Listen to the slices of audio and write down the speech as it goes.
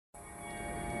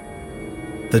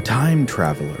The time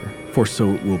traveler, for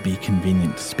so it will be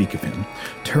convenient to speak of him,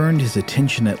 turned his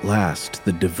attention at last to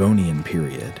the Devonian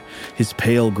period. His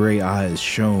pale gray eyes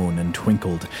shone and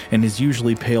twinkled, and his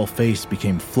usually pale face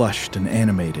became flushed and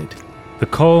animated. The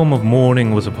calm of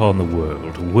morning was upon the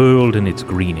world in its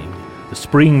greening, the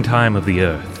springtime of the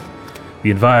earth.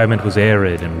 The environment was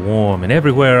arid and warm, and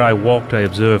everywhere I walked I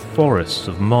observed forests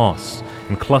of moss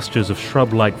and clusters of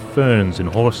shrub-like ferns and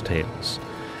horsetails.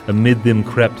 Amid them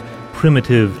crept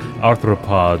primitive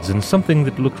arthropods and something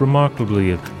that looked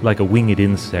remarkably like a winged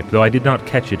insect, though I did not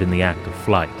catch it in the act of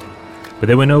flight. But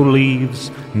there were no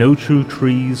leaves, no true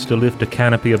trees to lift a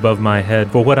canopy above my head,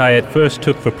 for what I at first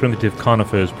took for primitive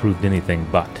conifers proved anything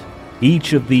but.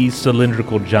 Each of these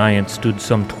cylindrical giants stood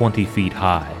some 20 feet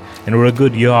high, and were a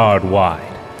good yard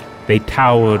wide. They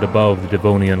towered above the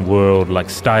Devonian world like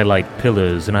stylite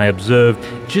pillars, and I observed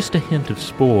just a hint of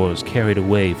spores carried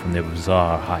away from their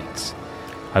bizarre heights.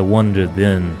 I wondered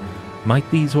then, might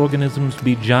these organisms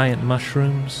be giant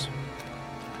mushrooms?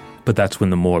 But that's when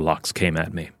the Morlocks came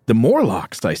at me. The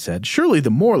Morlocks, I said. Surely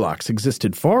the Morlocks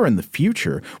existed far in the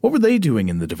future. What were they doing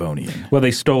in the Devonian? Well,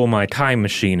 they stole my time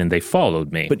machine and they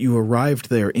followed me. But you arrived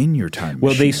there in your time machine.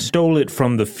 Well, they stole it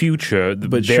from the future.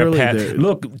 But surely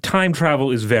Look, time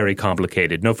travel is very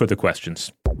complicated. No further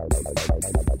questions.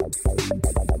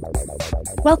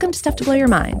 Welcome to Stuff to Blow Your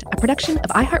Mind, a production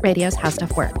of iHeartRadio's How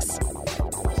Stuff Works.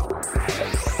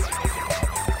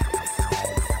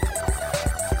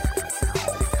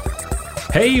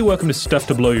 Hey, welcome to Stuff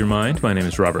to Blow Your Mind. My name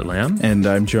is Robert Lamb. And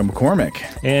I'm Joe McCormick.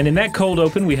 And in that cold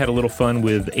open, we had a little fun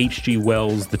with H.G.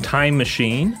 Wells' The Time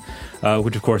Machine,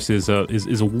 which, of course, is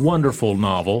a wonderful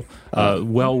novel,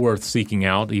 well worth seeking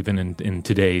out, even in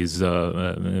today's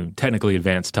technically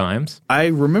advanced times. I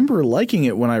remember liking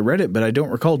it when I read it, but I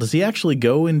don't recall. Does he actually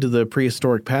go into the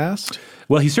prehistoric past?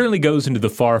 Well, he certainly goes into the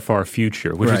far, far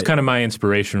future, which is kind of my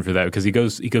inspiration for that, because he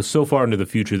goes so far into the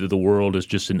future that the world is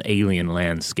just an alien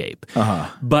landscape.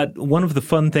 But one of the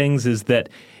fun things is that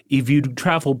if you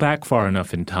travel back far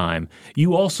enough in time,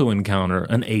 you also encounter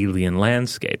an alien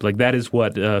landscape. Like that is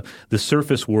what the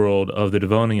surface world of the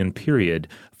Devonian period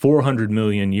 400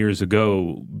 million years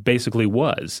ago basically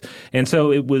was. And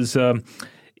so it was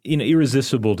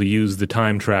irresistible to use the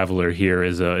time traveler here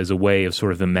as a way of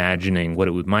sort of imagining what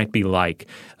it might be like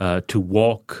to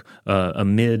walk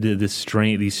amid these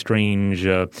strange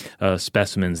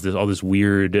specimens, all this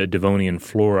weird Devonian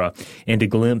flora, and to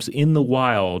glimpse in the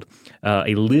wild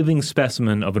a living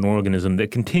specimen of an organism that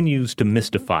continues to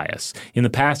mystify us. In the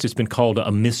past, it's been called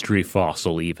a mystery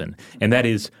fossil even, and that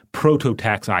is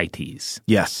Prototaxites.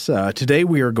 Yes. Today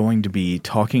we are going to be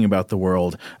talking about the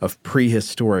world of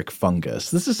prehistoric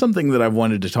fungus. This is something that I've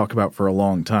wanted to talk about for a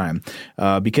long time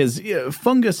because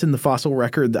fungus in the fossil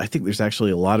record, I think there's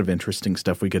actually a lot of interesting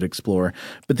stuff we could explore.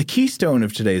 But the keystone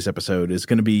of today's episode is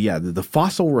going to be, the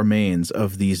fossil remains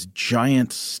of these giant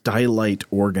stylite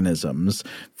organisms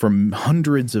from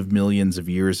hundreds of millions of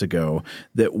years ago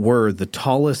that were the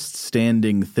tallest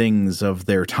standing things of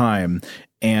their time.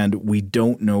 And we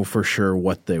don't know for sure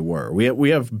what they were. We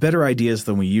have better ideas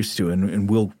than we used to, and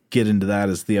we'll get into that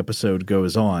as the episode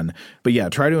goes on. But yeah,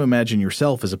 try to imagine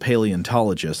yourself as a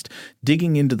paleontologist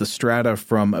digging into the strata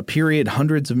from a period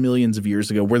hundreds of millions of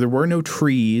years ago where there were no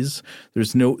trees,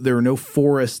 there are no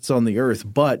forests on the earth,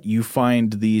 but you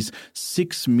find these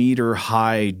 6-meter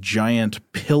high giant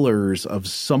pillars of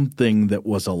something that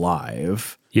was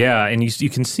alive. Yeah, and you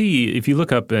can see, if you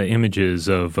look up images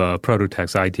of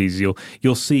Prototaxites,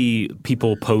 you'll see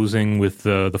people posing with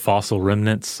the fossil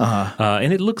remnants,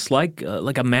 and it looks like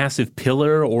a massive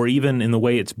pillar, or even in the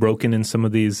way it's broken in some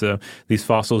of these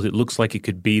fossils, it looks like it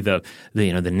could be the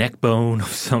neck bone of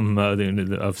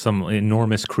some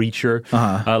enormous creature.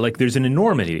 Like there's an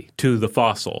enormity to the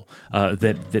fossil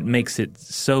that makes it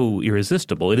so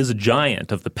irresistible. It is a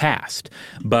giant of the past,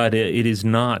 but it is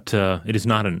not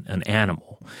an animal.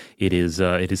 It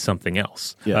is something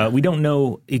else. Yeah. We don't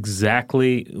know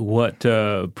exactly what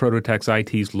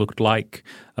Prototaxites looked like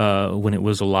when it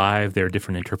was alive. There are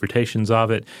different interpretations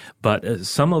of it, but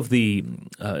some of the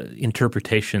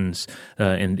interpretations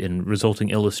and resulting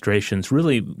illustrations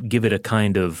really give it a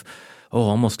kind of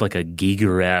almost like a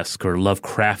Giger-esque or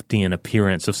Lovecraftian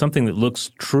appearance of something that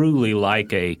looks truly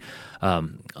like a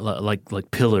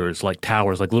like pillars, like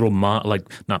towers, like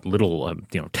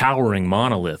towering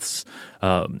monoliths.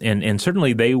 And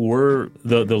certainly they were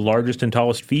the largest and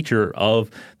tallest feature of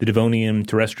the Devonian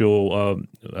terrestrial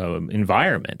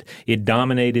environment. It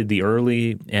dominated the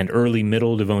early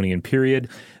middle Devonian period,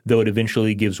 though it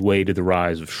eventually gives way to the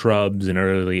rise of shrubs and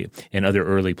other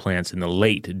early plants in the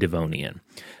late Devonian.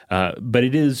 But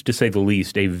it is, to say the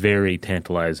least, a very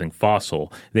tantalizing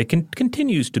fossil that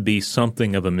continues to be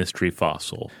something of a mystery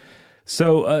fossil.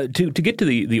 So to get to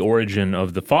the origin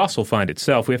of the fossil find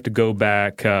itself, we have to go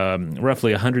back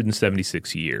roughly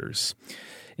 176 years.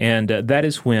 And that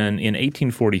is when, in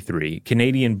 1843,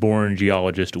 Canadian-born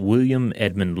geologist William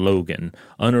Edmund Logan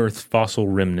unearthed fossil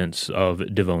remnants of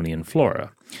Devonian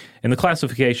flora. And the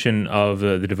classification of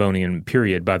the Devonian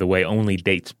period, by the way, only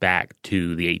dates back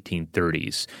to the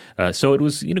 1830s. So it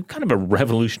was, kind of a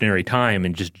revolutionary time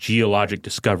in just geologic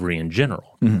discovery in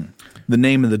general. Mm-hmm. The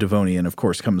name of the Devonian, of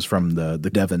course, comes from the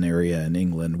Devon area in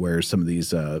England, where some of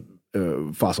these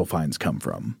fossil finds come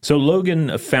from. So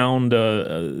Logan found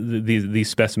these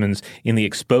specimens in the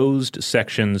exposed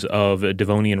sections of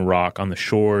Devonian rock on the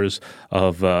shores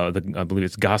of, I believe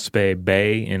it's Gaspé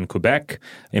Bay in Quebec,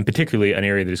 and particularly an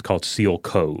area that is called Seal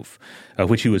Cove,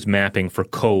 which he was mapping for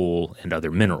coal and other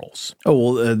minerals.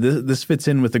 Oh, well, this fits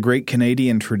in with the great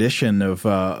Canadian tradition of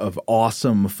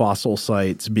awesome fossil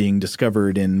sites being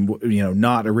discovered in,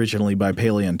 not originally by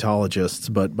paleontologists,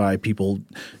 but by people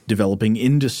developing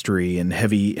industry and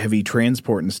heavy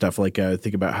transport and stuff. Like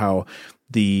think about how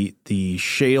the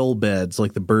shale beds,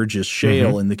 like the Burgess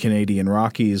Shale in the Canadian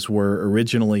Rockies, were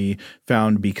originally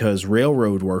found because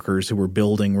railroad workers who were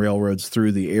building railroads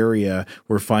through the area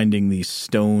were finding these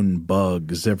stone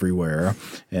bugs everywhere,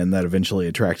 and that eventually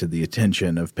attracted the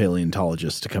attention of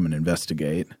paleontologists to come and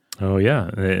investigate. Oh,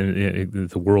 yeah.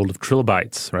 The world of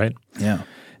trilobites, right? Yeah.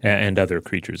 And other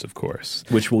creatures, of course,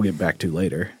 which we'll get back to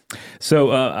later. So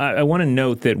I want to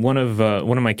note that one of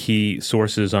my key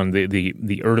sources on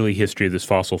the early history of this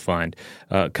fossil find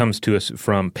comes to us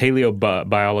from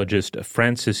paleobiologist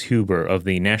Francis Huber of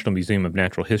the National Museum of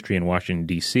Natural History in Washington,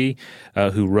 D.C.,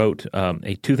 who wrote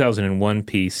a 2001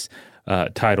 piece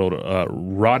titled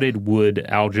 "Rotted Wood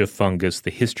Alga Fungus: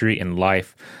 The History and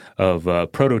Life of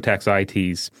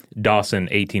Prototaxites, Dawson,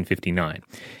 1859.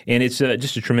 And it's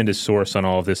just a tremendous source on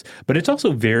all of this, but it's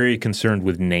also very concerned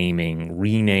with naming,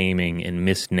 renaming, and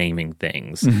misnaming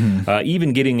things,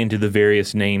 even getting into the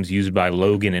various names used by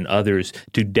Logan and others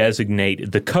to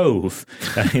designate the cove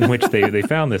in which they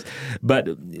found this. But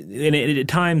at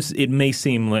times it may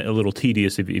seem a little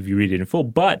tedious if you read it in full,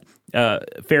 but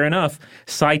fair enough,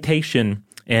 citation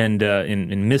and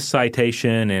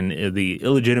miscitation and the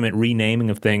illegitimate renaming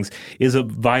of things is a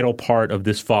vital part of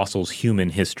this fossil's human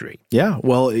history. Yeah,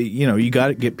 well, you got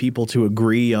to get people to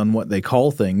agree on what they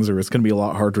call things, or it's going to be a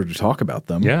lot harder to talk about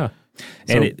them. Yeah.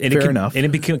 So, fair enough.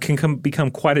 And it can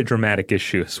become quite a dramatic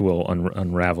issue, as we'll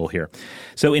unravel here.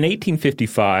 So in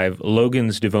 1855,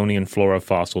 Logan's Devonian flora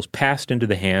fossils passed into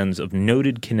the hands of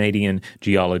noted Canadian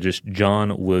geologist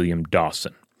John William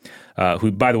Dawson.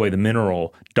 Who, by the way, the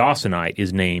mineral dawsonite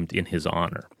is named in his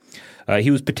honor.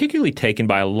 He was particularly taken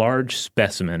by a large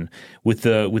specimen with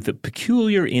a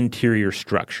peculiar interior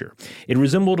structure. It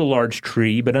resembled a large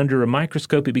tree, but under a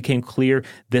microscope it became clear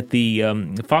that the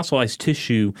fossilized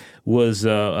tissue was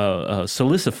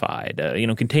silicified,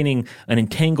 containing an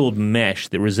entangled mesh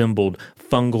that resembled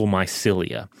fungal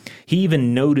mycelia. He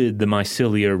even noted the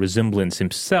mycelia resemblance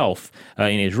himself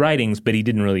in his writings, but he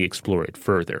didn't really explore it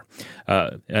further.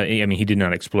 He did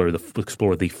not explore the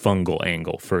fungal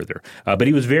angle further. But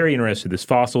he was very interested in this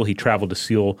fossil. He traveled to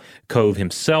Seal Cove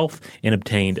himself and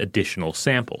obtained additional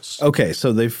samples. Okay,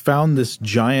 so they found this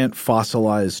giant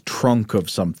fossilized trunk of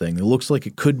something. It looks like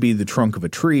it could be the trunk of a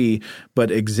tree, but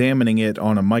examining it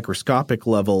on a microscopic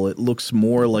level, it looks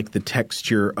more like the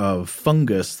texture of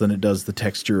fungus than it does the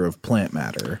texture of plant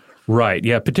matter. Right,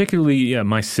 yeah, particularly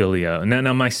mycelia.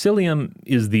 Now, mycelium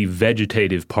is the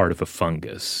vegetative part of a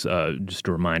fungus. Just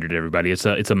a reminder to everybody, it's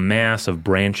a mass of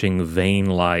branching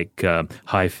vein-like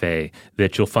hyphae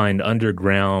that you'll find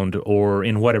underground or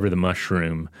in whatever the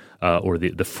mushroom or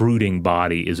the fruiting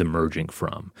body is emerging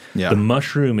from. Yeah. The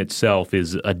mushroom itself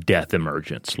is a death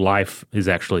emergence. Life is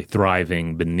actually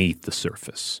thriving beneath the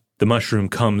surface. The mushroom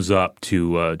comes up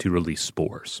to release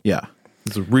spores. Yeah.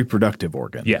 It's a reproductive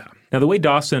organ. Yeah. Now, the way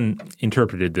Dawson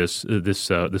interpreted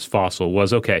this fossil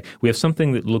was, okay, we have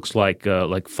something that looks like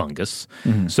fungus.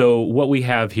 Mm-hmm. So what we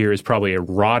have here is probably a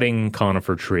rotting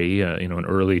conifer tree, an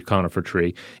early conifer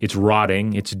tree. It's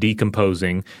rotting. It's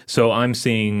decomposing. So I'm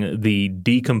seeing the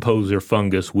decomposer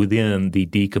fungus within the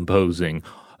decomposing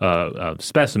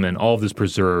specimen, all of this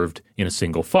preserved in a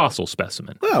single fossil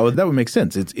specimen. Well, that would make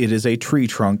sense. It is a tree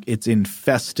trunk. It's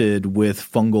infested with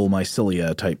fungal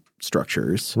mycelia type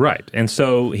structures. Right. And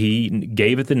so he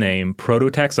gave it the name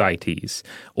Prototaxites,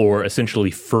 or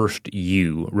essentially first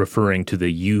yew, referring to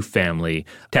the yew family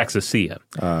Taxacea.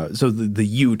 So the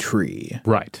yew tree.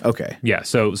 Right. Okay. Yeah.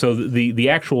 So the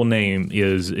actual name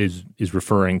is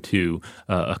referring to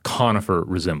a conifer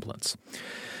resemblance.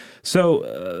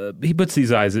 So he puts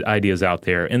these ideas out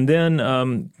there, and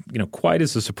then, quite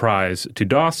as a surprise to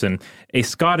Dawson, a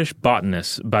Scottish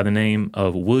botanist by the name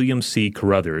of William C.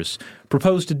 Carruthers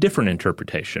proposed a different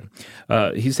interpretation.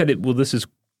 He said, this is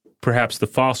perhaps the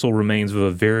fossil remains of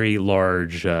a very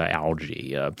large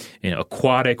algae,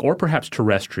 aquatic or perhaps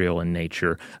terrestrial in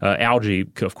nature. Algae,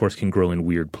 of course, can grow in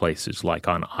weird places like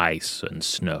on ice and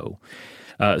snow.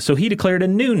 So he declared a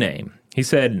new name. He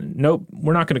said, nope,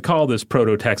 we're not going to call this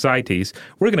Prototaxites.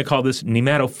 We're going to call this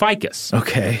Nematophycus.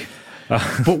 Okay.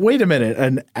 But wait a minute,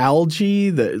 an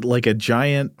algae, like a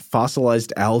giant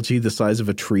fossilized algae the size of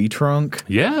a tree trunk?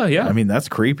 Yeah, yeah. I mean, that's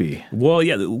creepy. Well,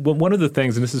 yeah, one of the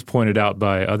things, and this is pointed out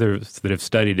by others that have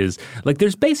studied, is like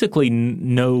there's basically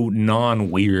no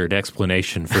non-weird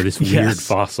explanation for this weird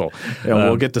fossil. Yeah,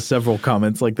 we'll get to several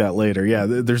comments like that later. Yeah,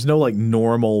 there's no like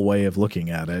normal way of looking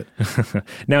at it.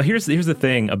 Now, here's the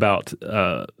thing about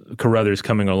Carruthers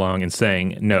coming along and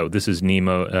saying, no, this is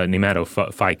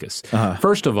Nematophycus. Uh-huh.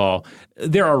 First of all,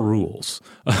 there are rules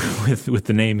with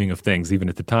the naming of things, even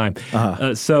at the time.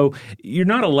 Uh-huh. So you're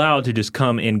not allowed to just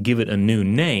come and give it a new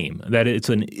name. That it's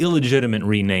an illegitimate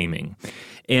renaming.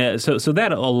 And so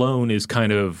that alone is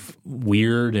kind of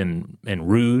weird and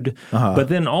rude. Uh-huh. But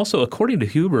then also, according to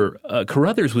Huber,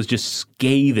 Carruthers was just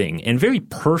scathing and very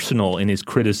personal in his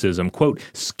criticism, quote,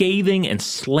 scathing and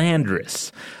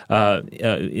slanderous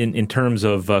in terms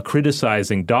of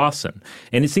criticizing Dawson.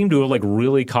 And it seemed to have like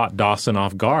really caught Dawson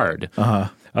off guard. Uh-huh.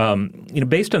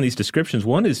 Based on these descriptions,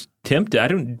 one is tempted. I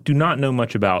do not know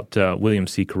much about William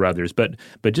C. Carruthers, but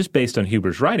just based on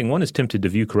Huber's writing, one is tempted to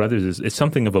view Carruthers as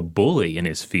something of a bully in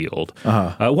his field,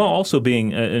 while also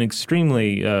being an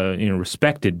extremely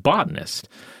respected botanist.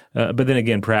 But then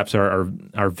again, perhaps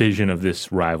our vision of this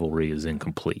rivalry is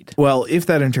incomplete. Well, if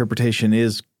that interpretation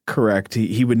is correct,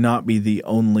 he would not be the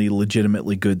only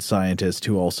legitimately good scientist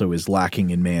who also is lacking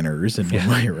in manners in one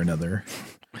way or another.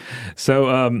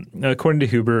 So, according to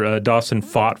Huber, Dawson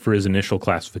fought for his initial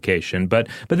classification, but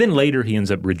then later he ends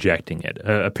up rejecting it,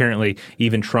 apparently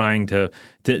even trying to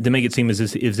make it seem as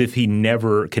if he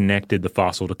never connected the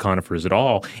fossil to conifers at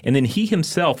all. And then he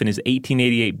himself, in his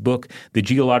 1888 book, The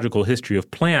Geological History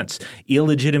of Plants,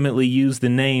 illegitimately used the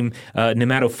name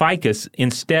Nematophycus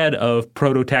instead of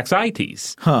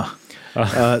Prototaxites. Huh.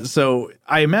 So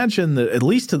I imagine that at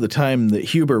least to the time that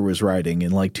Huber was writing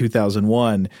in like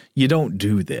 2001, you don't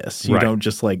do this. You don't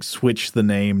just like switch the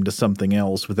name to something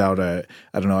else without I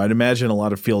don't know. I'd imagine a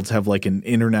lot of fields have like an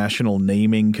international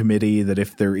naming committee that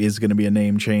if there is going to be a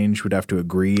name change would have to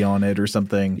agree on it or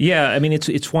something. Yeah, I mean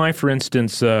it's why, for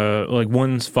instance, like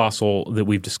one fossil that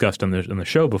we've discussed on the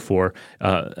show before,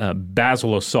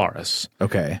 Basilosaurus.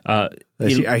 Okay.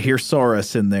 I hear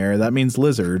saurus in there. That means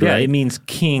lizard, yeah, right? It means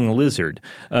king lizard.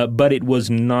 But it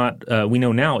was not we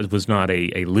know now it was not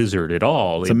a lizard at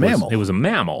all. It's a mammal. It was a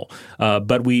mammal.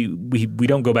 But we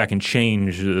don't go back and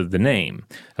change the name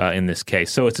in this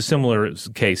case. So it's a similar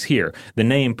case here. The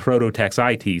name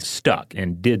Prototaxites stuck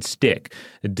and did stick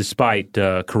despite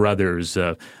Carruthers'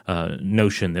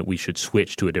 notion that we should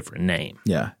switch to a different name.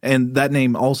 Yeah. And that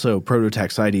name also,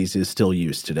 Prototaxites, is still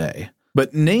used today.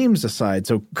 But names aside,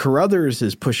 so Carruthers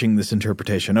is pushing this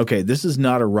interpretation. Okay, this is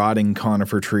not a rotting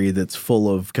conifer tree that's full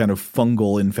of kind of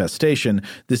fungal infestation.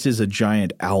 This is a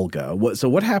giant alga. So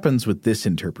what happens with this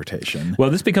interpretation? Well,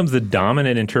 this becomes the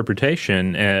dominant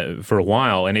interpretation for a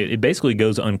while, and it basically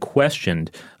goes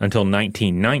unquestioned until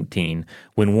 1919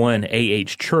 when one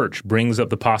A.H. Church brings up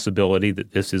the possibility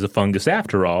that this is a fungus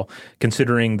after all,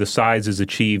 considering the sizes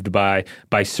achieved by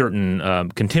certain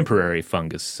contemporary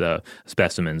fungus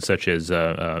specimens, such as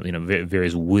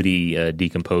various woody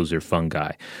decomposer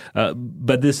fungi.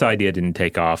 But this idea didn't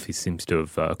take off. He seems to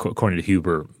have, according to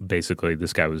Huber, basically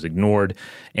this guy was ignored,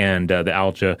 and the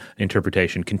alga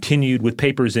interpretation continued with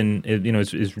papers in,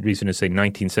 as recent as, say,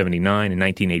 1979 and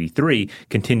 1983,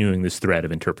 continuing this thread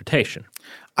of interpretation.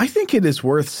 I think it is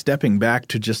worth stepping back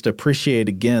to just appreciate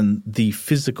again the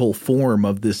physical form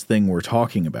of this thing we're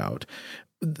talking about.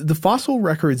 The fossil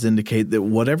records indicate that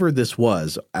whatever this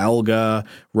was, alga,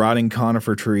 rotting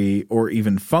conifer tree, or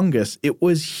even fungus, it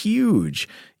was huge.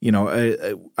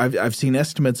 I've seen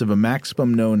estimates of a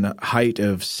maximum known height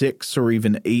of 6 or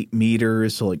even 8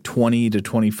 meters, so like 20 to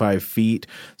 25 feet.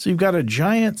 So you've got a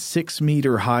giant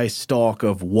 6-meter high stalk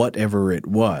of whatever it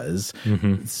was,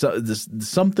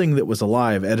 something that was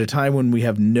alive at a time when we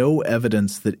have no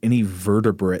evidence that any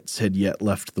vertebrates had yet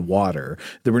left the water.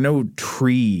 There were no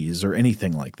trees or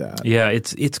anything like that. Yeah,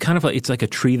 it's kind of it's like a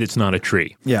tree that's not a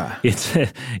tree. Yeah,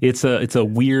 it's a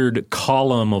weird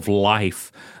column of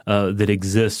life that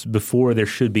exists before there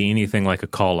should be anything like a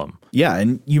column. Yeah,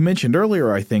 and you mentioned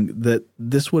earlier, I think, that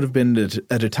this would have been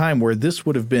at a time where this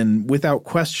would have been, without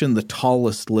question, the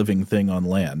tallest living thing on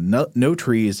land. No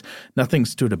trees, nothing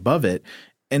stood above it.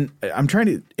 And I'm trying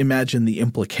to imagine the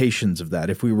implications of that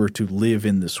if we were to live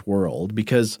in this world,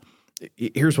 because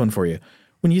here's one for you.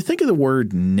 When you think of the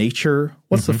word nature,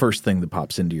 what's the first thing that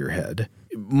pops into your head?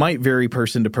 It might vary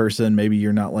person to person. Maybe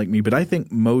you're not like me, but I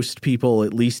think most people,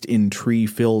 at least in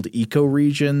tree-filled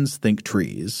ecoregions, think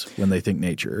trees when they think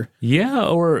nature. Yeah,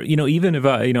 or even if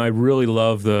I really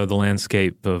love the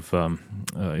landscape of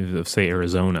say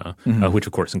Arizona, which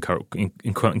of course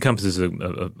encompasses a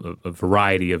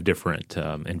variety of different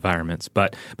environments.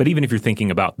 But even if you're thinking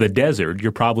about the desert,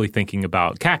 you're probably thinking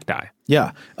about cacti.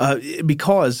 Yeah,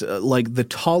 because like the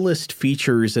tallest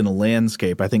features in a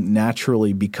landscape, I think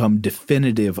naturally become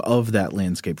definitive of that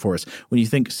landscape for us. When you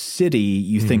think city,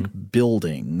 you think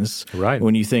buildings. Right.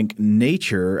 When you think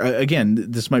nature, again,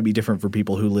 this might be different for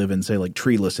people who live in, say, like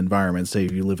treeless environments, say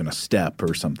if you live in a steppe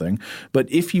or something. But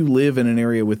if you live in an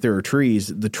area where there are trees,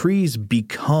 the trees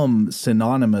become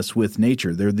synonymous with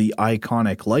nature. They're the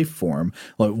iconic life form.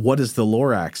 Like, what does the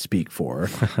Lorax speak for?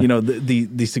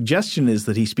 The suggestion is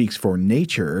that he speaks for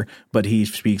nature, but he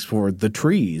speaks for the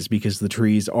trees because the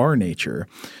trees are nature.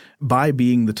 By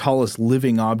being the tallest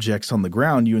living objects on the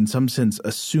ground, you in some sense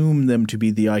assume them to be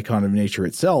the icon of nature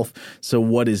itself. So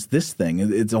what is this thing?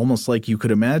 It's almost like you could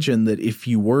imagine that if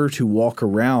you were to walk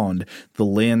around the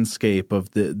landscape of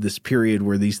this period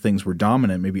where these things were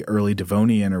dominant, maybe early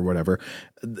Devonian or whatever,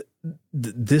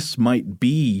 this might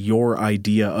be your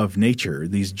idea of nature,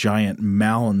 these giant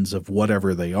mounds of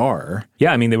whatever they are.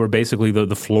 Yeah, I mean, they were basically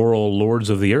the floral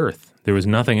lords of the earth. There was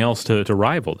nothing else to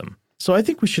rival them. So I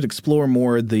think we should explore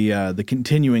more the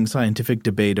continuing scientific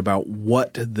debate about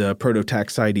what the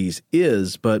Prototaxites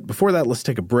is. But before that, let's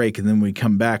take a break, and then when we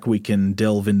come back, we can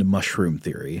delve into mushroom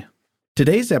theory.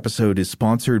 Today's episode is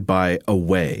sponsored by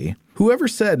Away. Whoever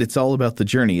said it's all about the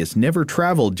journey has never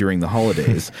traveled during the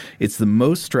holidays. It's the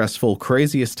most stressful,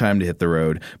 craziest time to hit the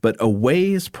road, but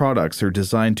Away's products are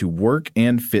designed to work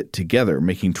and fit together,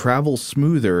 making travel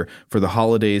smoother for the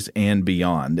holidays and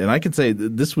beyond. And I can say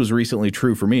this was recently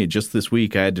true for me. Just this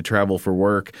week, I had to travel for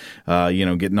work,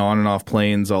 getting on and off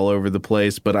planes all over the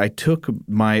place, but I took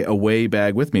my Away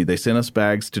bag with me. They sent us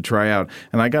bags to try out,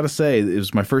 and I got to say, it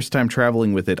was my first time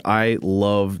traveling with it. I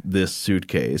love this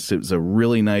suitcase. It was a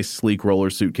really nice, sleek roller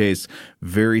suitcase,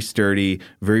 very sturdy,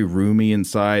 very roomy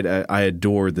inside. I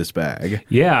adored this bag.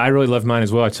 Yeah, I really loved mine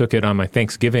as well. I took it on my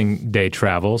Thanksgiving Day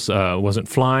travels. Wasn't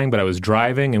flying, but I was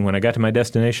driving, and when I got to my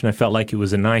destination, I felt like it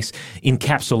was a nice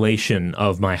encapsulation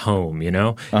of my home,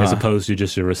 as opposed to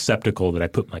just a receptacle that I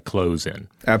put my clothes in.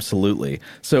 Absolutely.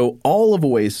 So all of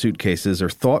Away's suitcases are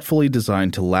thoughtfully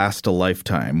designed to last a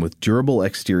lifetime with durable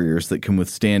exteriors that can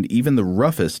withstand even the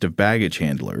roughest of baggage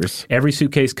handlers. Every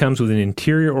suitcase comes with an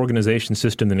interior organization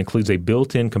system that includes a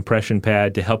built-in compression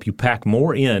pad to help you pack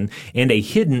more in and a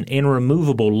hidden and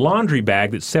removable laundry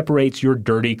bag that separates your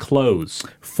dirty clothes.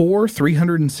 4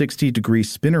 360-degree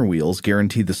spinner wheels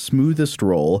guarantee the smoothest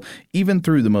roll, even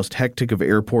through the most hectic of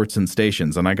airports and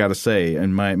stations. And I got to say,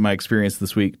 in my experience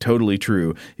this week, totally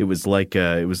true. It was like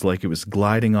it was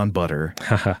gliding on butter.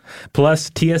 Plus,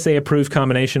 TSA-approved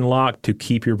combination lock to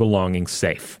keep your belongings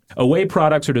safe. Away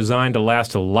products are designed to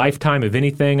last a lifetime. If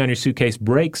anything on your suitcase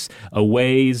breaks,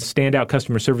 Away's standout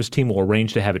customer service team will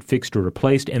arrange to have it fixed or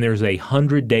replaced, and there's a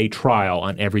 100-day trial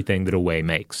on everything that Away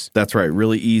makes. That's right.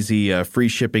 Really easy, free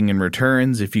shipping and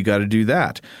returns if you got to do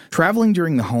that. Traveling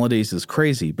during the holidays is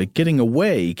crazy, but getting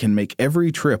away can make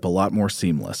every trip a lot more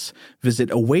seamless. Visit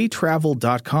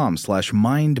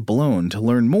awaytravel.com/mindblown to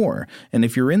learn more. And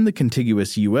if you're in the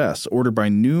contiguous U.S., order by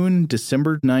noon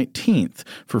December 19th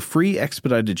for free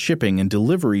expedited shipping and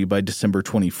delivery by December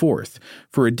 24th.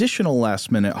 For additional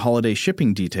last-minute holiday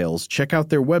shipping details, check out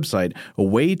their website,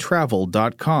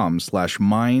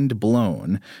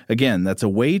 awaytravel.com/mindblown. Again, that's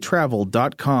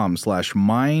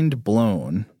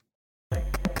awaytravel.com/mindblown.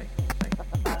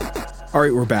 All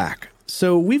right, we're back.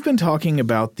 So we've been talking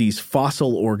about these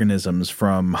fossil organisms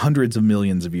from hundreds of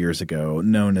millions of years ago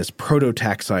known as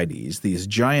Prototaxites, these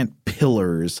giant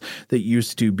pillars that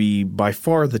used to be by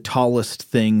far the tallest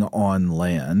thing on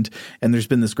land. And there's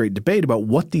been this great debate about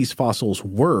what these fossils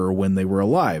were when they were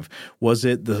alive. Was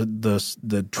it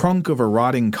the trunk of a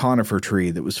rotting conifer tree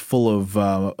that was full of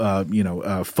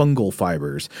fungal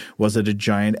fibers? Was it a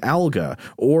giant alga?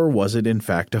 Or was it in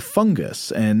fact a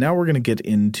fungus? And now we're going to get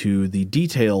into the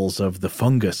details of the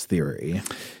fungus theory.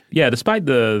 Yeah, despite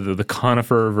the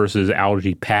conifer versus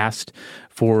algae past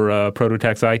for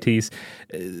Prototaxites,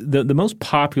 the most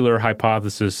popular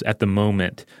hypothesis at the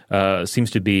moment seems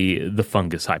to be the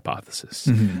fungus hypothesis.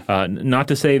 Mm-hmm. Not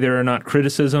to say there are not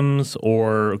criticisms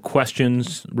or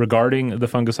questions regarding the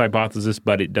fungus hypothesis,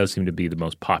 but it does seem to be the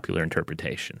most popular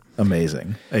interpretation.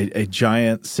 Amazing. A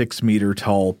giant 6-meter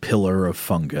tall pillar of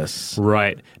fungus.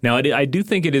 Right. Now, I do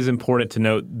think it is important to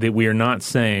note that we are not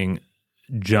saying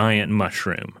giant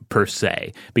mushroom per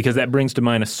se, because that brings to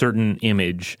mind a certain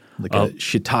image. Like a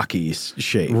shiitake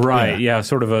shape. Right, yeah,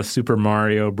 sort of a Super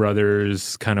Mario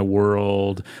Brothers kind of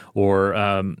world,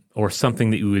 or something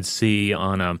that you would see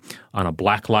on a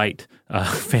blacklight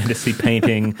fantasy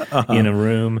painting in a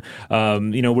room.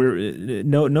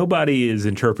 Nobody is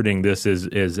interpreting this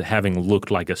as having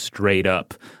looked like a straight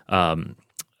up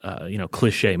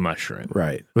cliche mushroom.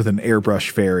 Right, with an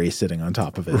airbrush fairy sitting on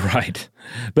top of it. Right.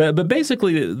 But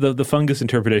basically the fungus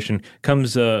interpretation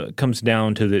comes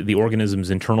down to the organism's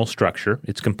internal structure.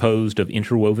 It's composed of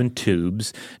interwoven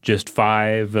tubes, just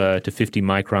 5 to 50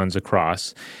 microns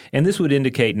across. And this would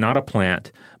indicate not a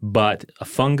plant, but a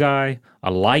fungi, a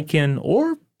lichen,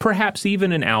 or perhaps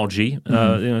even an algae.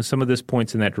 Some of this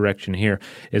points in that direction here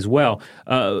as well.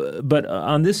 But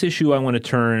on this issue, I want to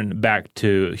turn back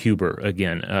to Huber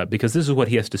again, because this is what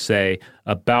he has to say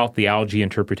about the algae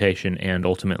interpretation and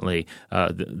ultimately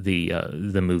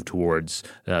the move towards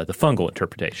the fungal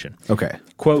interpretation. Okay.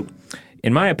 Quote,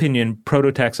 "In my opinion,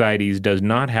 Prototaxites does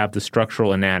not have the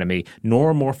structural anatomy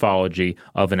nor morphology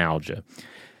of an alga.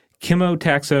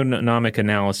 Chemotaxonomic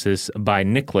analysis by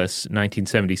Nicholas,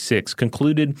 1976,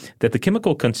 concluded that the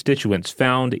chemical constituents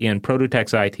found in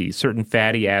Prototaxites, certain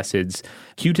fatty acids,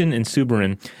 cutin and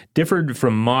suberin, differed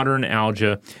from modern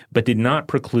algae but did not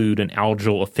preclude an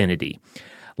algal affinity.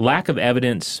 Lack of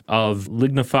evidence of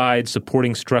lignified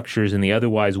supporting structures in the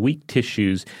otherwise weak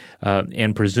tissues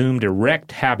and presumed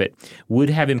erect habit would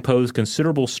have imposed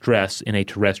considerable stress in a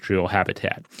terrestrial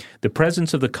habitat. The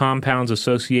presence of the compounds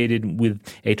associated with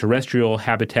a terrestrial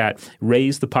habitat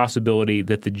raised the possibility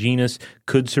that the genus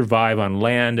could survive on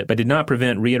land, but did not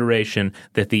prevent reiteration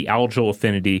that the algal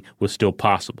affinity was still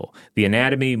possible. The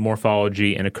anatomy,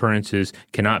 morphology, and occurrences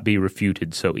cannot be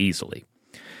refuted so easily."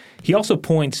 He also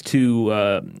points to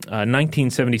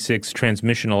 1976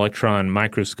 transmission electron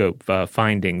microscope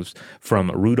findings from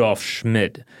Rudolf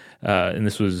Schmidt, and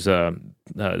this was a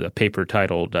paper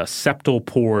titled Septal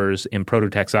Pores in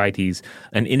Prototaxites,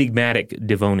 an enigmatic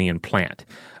Devonian plant.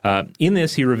 In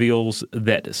this, he reveals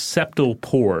that septal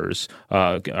pores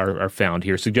are found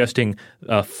here, suggesting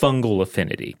fungal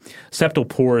affinity. Septal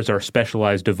pores are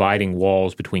specialized dividing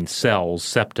walls between cells,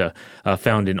 septa,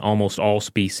 found in almost all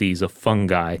species of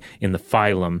fungi in the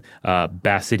phylum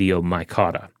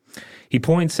Basidiomycota. He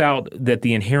points out that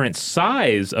the inherent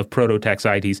size of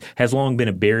Prototaxites has long been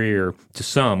a barrier to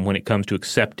some when it comes to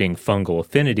accepting fungal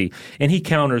affinity, and he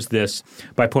counters this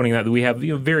by pointing out that we have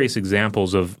various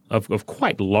examples of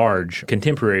quite large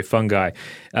contemporary fungi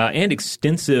and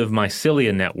extensive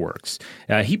mycelia networks.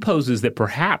 He poses that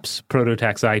perhaps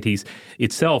Prototaxites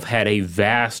itself had a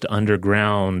vast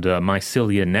underground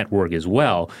mycelia network as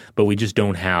well, but we just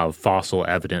don't have fossil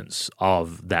evidence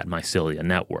of that mycelia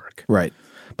network. Right.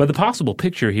 But the possible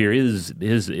picture here is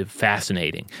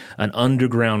fascinating. An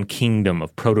underground kingdom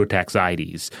of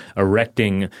Prototaxites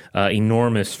erecting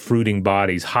enormous fruiting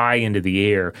bodies high into the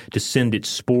air to send its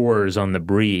spores on the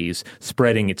breeze,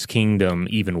 spreading its kingdom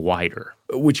even wider.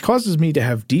 Which causes me to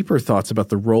have deeper thoughts about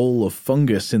the role of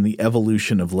fungus in the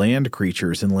evolution of land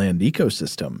creatures and land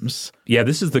ecosystems. Yeah,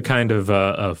 this is the kind of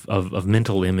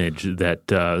mental image that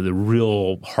the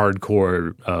real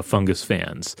hardcore fungus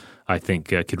fans, I think,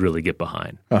 could really get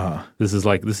behind. Uh-huh. This is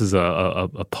a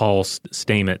Paul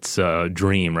Stamets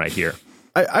dream right here.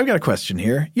 I've got a question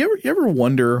here. You ever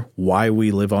wonder why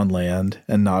we live on land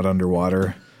and not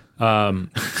underwater?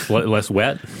 Less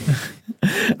wet?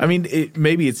 I mean,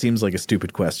 maybe it seems like a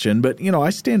stupid question, but, I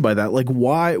stand by that. Like,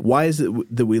 why is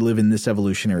it that we live in this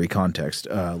evolutionary context,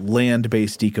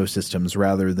 land-based ecosystems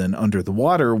rather than under the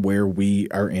water where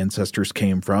our ancestors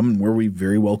came from and where we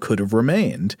very well could have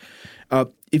remained?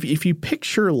 If you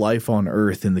picture life on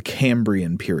Earth in the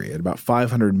Cambrian period, about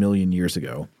 500 million years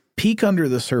ago, peek under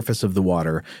the surface of the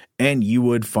water, and you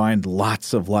would find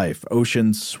lots of life.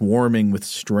 Oceans swarming with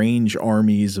strange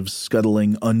armies of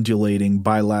scuttling, undulating,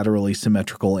 bilaterally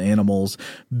symmetrical animals,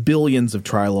 billions of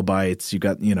trilobites. You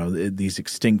got, these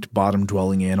extinct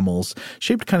bottom-dwelling animals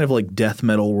shaped kind of like death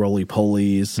metal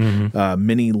roly-polies,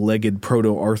 many-legged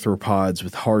proto-arthropods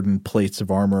with hardened plates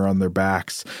of armor on their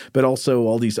backs, but also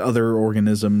all these other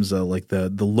organisms like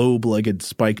the lobe-legged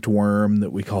spiked worm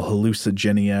that we call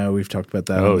hallucigenia. We've talked about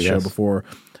that on the show before.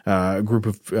 A group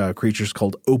of creatures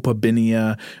called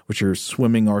opabinia, which are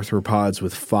swimming arthropods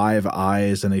with 5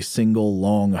 eyes and a single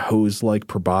long hose-like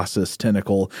proboscis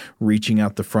tentacle reaching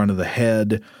out the front of the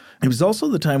head. It was also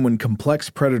the time when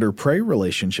complex predator-prey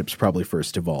relationships probably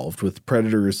first evolved, with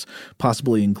predators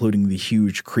possibly including the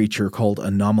huge creature called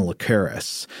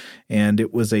Anomalocaris. And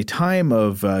it was a time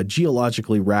of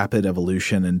geologically rapid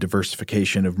evolution and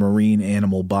diversification of marine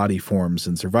animal body forms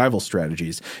and survival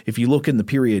strategies. If you look in the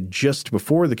period just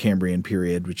before the Cambrian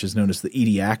period, which is known as the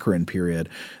Ediacaran period,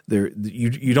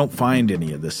 you don't find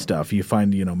any of this stuff. You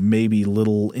find, maybe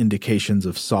little indications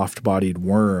of soft-bodied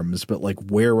worms, but like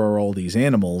where are all these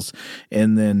animals?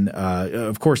 And then,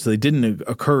 of course, they didn't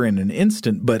occur in an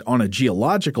instant, but on a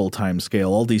geological timescale,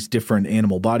 all these different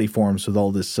animal body forms with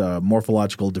all this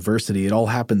morphological diversity, it all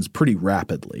happens pretty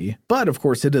rapidly. But, of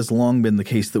course, it has long been the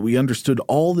case that we understood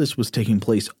all this was taking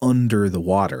place under the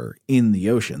water, in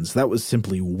the oceans. That was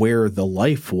simply where the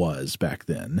life was back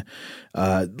then.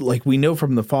 Like we know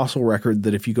from the fossil record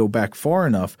that if you go back far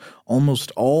enough,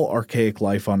 almost all archaic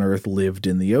life on Earth lived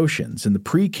in the oceans. In the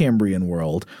pre-Cambrian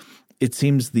world, it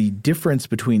seems the difference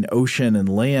between ocean and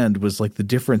land was like the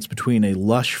difference between a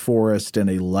lush forest and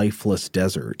a lifeless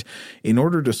desert. In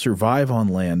order to survive on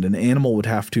land, an animal would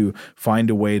have to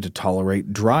find a way to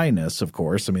tolerate dryness, of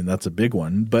course. I mean, that's a big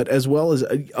one. But as well as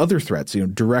other threats,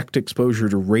 direct exposure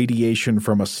to radiation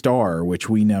from a star, which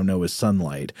we now know as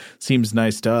sunlight. Seems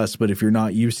nice to us, but if you're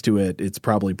not used to it, it's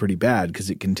probably pretty bad because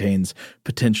it contains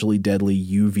potentially deadly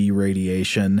UV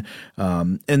radiation.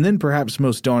 And then perhaps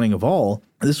most daunting of all,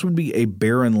 this would be a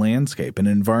barren landscape, an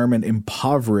environment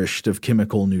impoverished of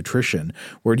chemical nutrition.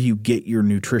 Where do you get your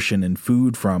nutrition and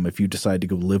food from if you decide to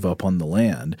go live up on the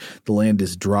land? The land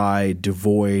is dry,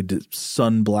 devoid,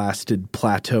 sun-blasted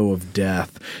plateau of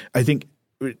death. I think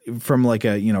from like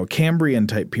a, Cambrian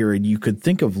type period, you could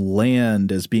think of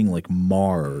land as being like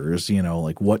Mars,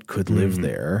 like what could live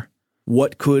there.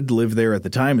 What could live there at the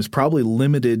time is probably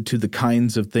limited to the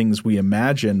kinds of things we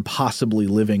imagine possibly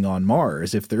living on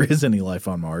Mars, if there is any life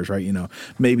on Mars, right?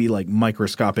 Maybe like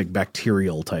microscopic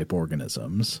bacterial type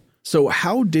organisms. So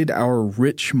how did our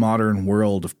rich modern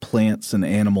world of plants and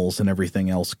animals and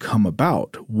everything else come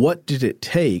about? What did it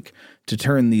take to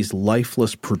turn these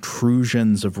lifeless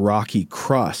protrusions of rocky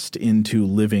crust into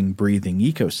living, breathing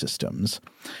ecosystems?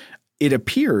 It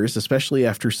appears, especially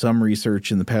after some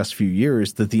research in the past few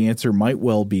years, that the answer might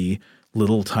well be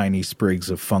little tiny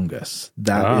sprigs of fungus.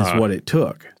 That is what it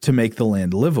took to make the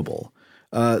land livable.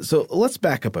 So let's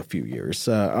back up a few years.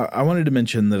 I wanted to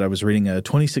mention that I was reading a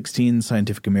 2016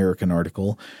 Scientific American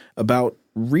article about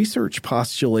research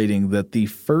postulating that the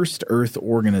first Earth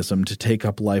organism to take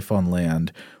up life on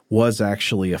land was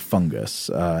actually a fungus.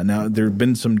 Now, there have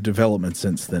been some developments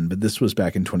since then, but this was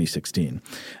back in 2016.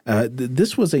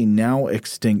 This was a now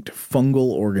extinct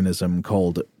fungal organism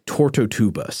called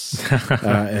Tortotubus.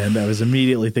 And I was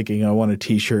immediately thinking I want a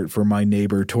T-shirt for my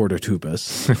neighbor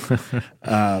Tortotubus.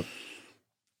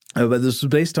 But this was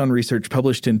based on research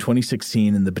published in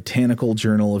 2016 in the Botanical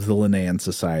Journal of the Linnean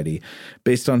Society,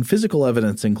 based on physical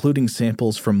evidence including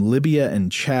samples from Libya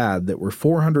and Chad that were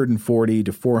 440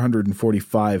 to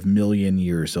 445 million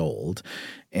years old.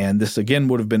 And this, again,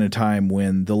 would have been a time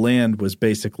when the land was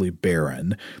basically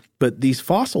barren. But these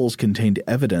fossils contained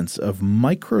evidence of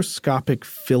microscopic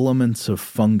filaments of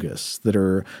fungus that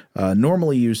are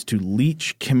normally used to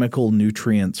leach chemical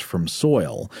nutrients from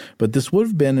soil. But this would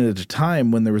have been at a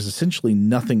time when there was essentially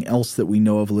nothing else that we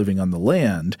know of living on the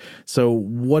land. So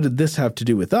what did this have to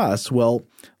do with us? Well,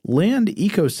 land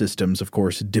ecosystems, of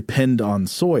course, depend on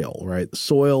soil, right?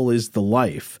 Soil is the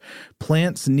life.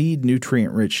 Plants need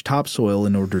nutrient-rich topsoil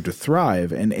in order to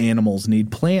thrive, and animals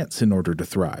need plants in order to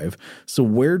thrive. So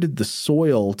where did the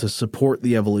soil to support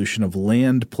the evolution of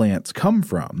land plants come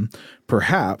from?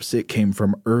 Perhaps it came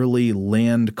from early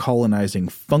land-colonizing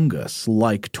fungus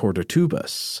like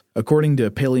Tortatubus. According to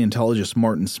paleontologist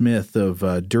Martin Smith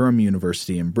of Durham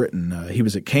University in Britain, he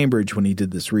was at Cambridge when he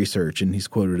did this research, and he's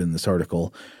quoted in this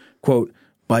article, quote,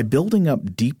 "By building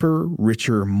up deeper,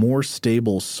 richer, more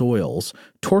stable soils,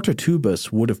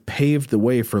 Tortatubus would have paved the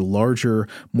way for larger,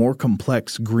 more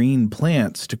complex green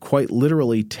plants to quite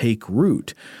literally take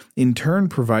root, in turn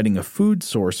providing a food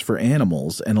source for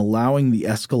animals and allowing the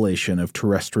escalation of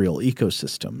terrestrial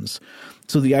ecosystems."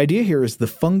 So the idea here is the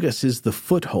fungus is the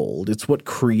foothold. It's what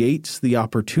creates the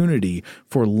opportunity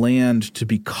for land to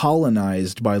be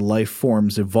colonized by life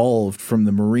forms evolved from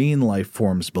the marine life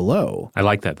forms below. I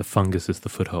like that. The fungus is the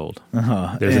foothold.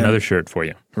 Uh-huh. There's another shirt for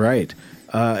you. Right.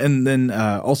 And then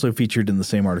also featured in the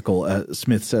same article,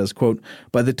 Smith says, quote,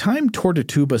 "By the time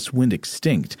Tortatubus went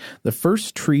extinct, the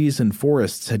first trees and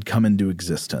forests had come into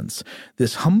existence.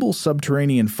 This humble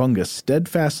subterranean fungus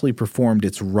steadfastly performed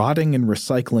its rotting and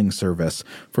recycling service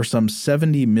for some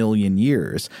 70 million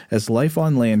years as life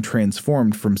on land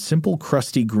transformed from simple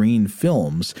crusty green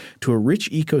films to a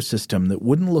rich ecosystem that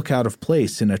wouldn't look out of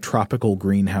place in a tropical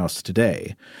greenhouse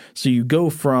today." So you go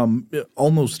from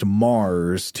almost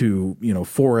Mars to,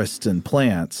 forests and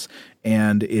plants,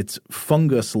 and it's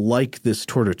fungus like this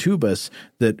Tortatubus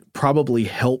that probably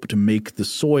helped make the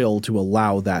soil to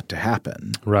allow that to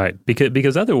happen. Right.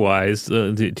 Because otherwise,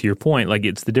 to your point, like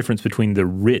it's the difference between the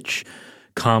rich,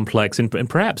 complex, and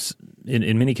perhaps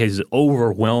in many cases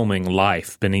overwhelming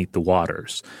life beneath the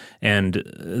waters and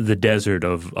the desert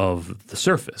of the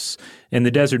surface. And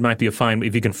the desert might be a fine –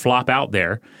 if you can flop out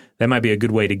there, that might be a good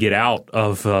way to get out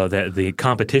of the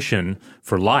competition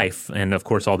for life and, of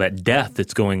course, all that death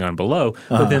that's going on below.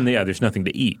 But then, there's nothing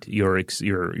to eat.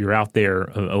 You're out there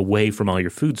away from all your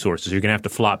food sources. You're going to have to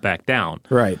flop back down.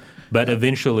 Right. But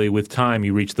eventually, with time,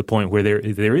 you reach the point where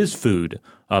there is food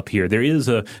up here. There is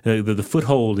the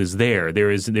foothold is there.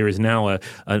 There is now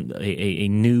a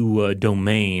new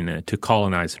domain to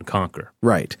colonize and conquer.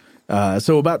 Right.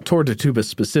 So about Tortatubus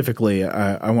specifically,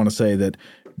 I want to say that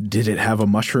did it have a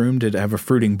mushroom? Did it have a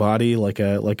fruiting body like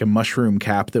a mushroom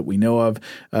cap that we know of?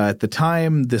 At the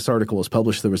time this article was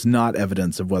published, there was not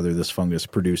evidence of whether this fungus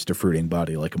produced a fruiting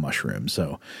body like a mushroom.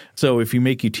 So if you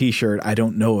make your T-shirt, I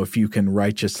don't know if you can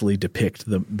righteously depict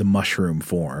the mushroom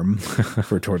form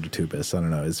for Tortatubus. I don't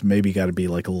know. It's maybe got to be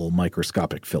like a little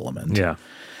microscopic filament. Yeah.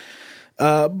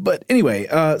 But anyway,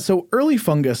 so early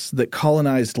fungus that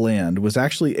colonized land was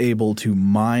actually able to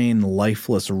mine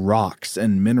lifeless rocks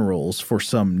and minerals for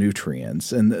some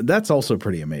nutrients. And that's also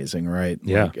pretty amazing, right?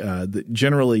 Yeah.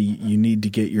 Generally, you need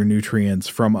to get your nutrients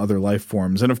from other life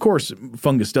forms. And of course,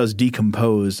 fungus does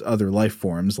decompose other life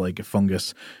forms, like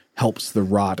fungus helps the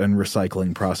rot and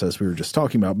recycling process we were just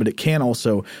talking about, but it can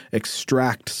also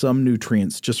extract some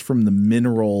nutrients just from the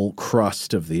mineral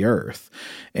crust of the earth.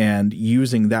 And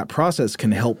using that process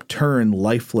can help turn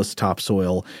lifeless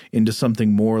topsoil into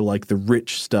something more like the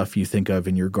rich stuff you think of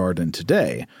in your garden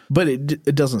today. But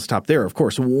it doesn't stop there, of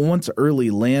course. Once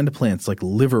early land plants like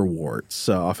liverworts,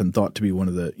 often thought to be one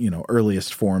of the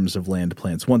earliest forms of land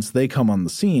plants, once they come on the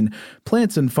scene,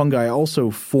 plants and fungi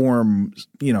also form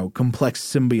complex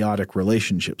symbiotic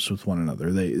relationships with one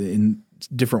another. They, in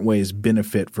different ways,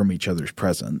 benefit from each other's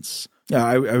presence.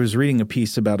 I was reading a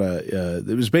piece about it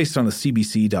was based on a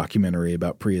CBC documentary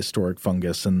about prehistoric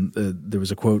fungus, and there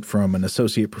was a quote from an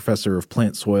associate professor of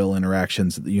plant-soil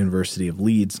interactions at the University of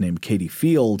Leeds named Katie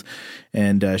Field,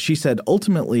 and she said,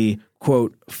 ultimately,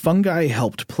 quote, "Fungi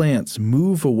helped plants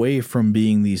move away from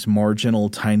being these marginal,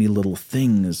 tiny little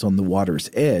things on the water's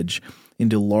edge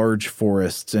into large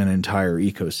forests and entire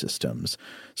ecosystems.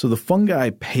 So the fungi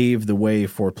paved the way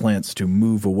for plants to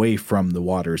move away from the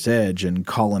water's edge and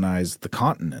colonize the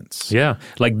continents." Yeah,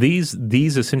 like these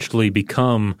essentially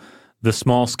become the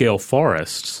small-scale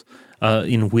forests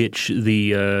in which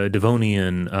the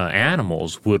Devonian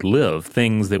animals would live,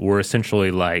 things that were essentially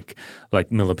like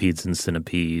millipedes and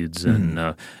centipedes and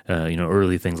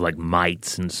early things like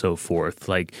mites and so forth,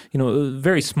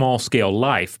 very small scale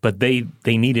life, but they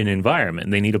need an environment.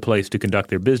 They need a place to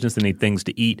conduct their business. They need things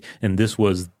to eat, and this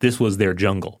was their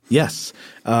jungle. Yes.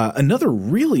 Another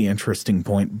really interesting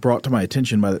point brought to my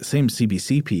attention by that same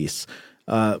CBC piece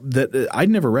that I'd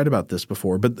never read about this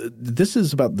before, but this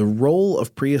is about the role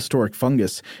of prehistoric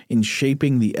fungus in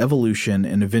shaping the evolution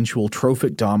and eventual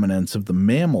trophic dominance of the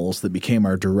mammals that became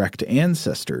our direct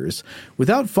ancestors.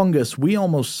 Without fungus, we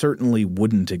almost certainly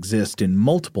wouldn't exist in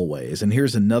multiple ways, and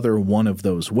here's another one of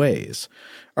those ways.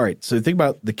 All right, so think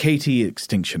about the KT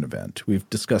extinction event. We've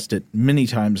discussed it many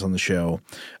times on the show.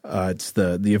 It's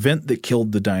the event that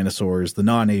killed the dinosaurs, the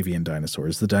non-avian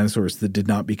dinosaurs, the dinosaurs that did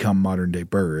not become modern-day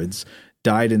birds,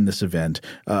 died in this event.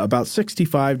 About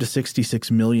 65 to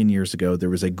 66 million years ago, there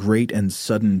was a great and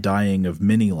sudden dying of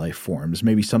many life forms.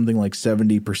 Maybe something like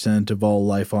 70% of all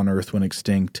life on Earth went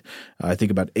extinct. I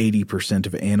think about 80%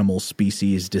 of animal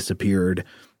species disappeared.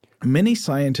 Many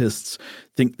scientists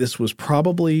think this was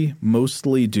probably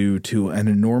mostly due to an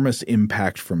enormous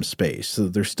impact from space. So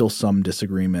there's still some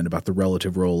disagreement about the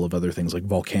relative role of other things like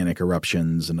volcanic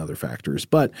eruptions and other factors.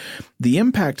 But the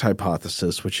impact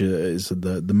hypothesis, which is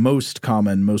the most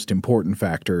common, most important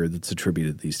factor that's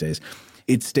attributed these days,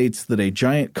 it states that a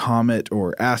giant comet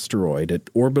or asteroid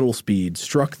at orbital speed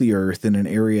struck the Earth in an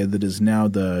area that is now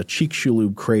the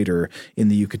Chicxulub crater in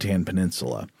the Yucatan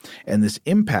Peninsula. And this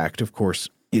impact, of course,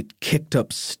 it kicked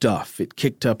up stuff. It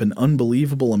kicked up an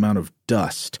unbelievable amount of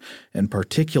dust and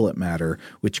particulate matter,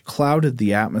 which clouded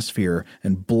the atmosphere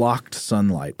and blocked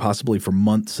sunlight, possibly for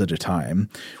months at a time,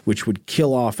 which would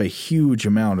kill off a huge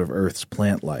amount of Earth's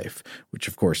plant life, which,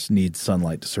 of course, needs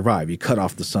sunlight to survive. You cut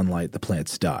off the sunlight, the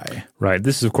plants die. Right.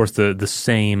 This is, of course, the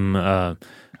same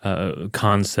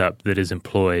concept that is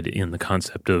employed in the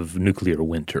concept of nuclear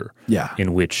winter,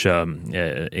 in which a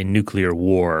nuclear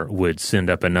war would send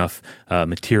up enough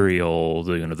material,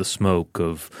 the smoke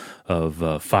of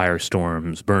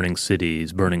firestorms, burning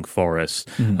cities, burning forests,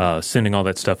 sending all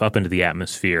that stuff up into the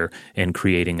atmosphere and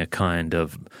creating a kind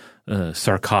of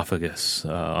sarcophagus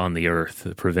on the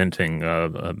Earth, preventing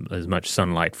as much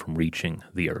sunlight from reaching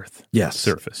the Earth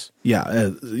surface.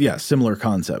 Similar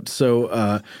concept.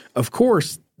 So, of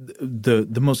course,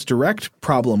 the most direct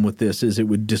problem with this is it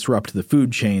would disrupt the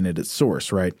food chain at its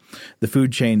source, right? The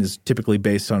food chain is typically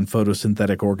based on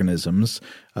photosynthetic organisms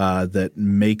that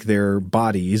make their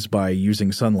bodies by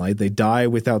using sunlight. They die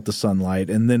without the sunlight,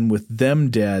 and then with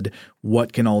them dead,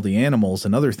 what can all the animals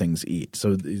and other things eat?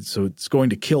 So it's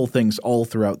going to kill things all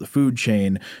throughout the food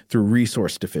chain through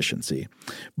resource deficiency.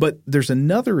 But there's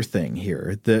another thing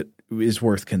here that is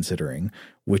worth considering,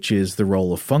 which is the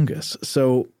role of fungus.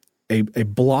 So a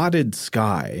blotted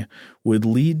sky would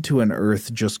lead to an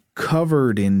Earth just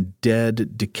covered in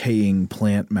dead, decaying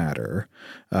plant matter.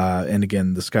 And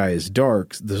again, the sky is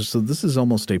dark. So this is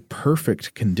almost a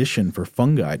perfect condition for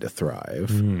fungi to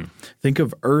thrive. Think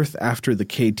of Earth after the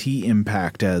KT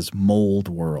impact as mold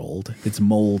world. It's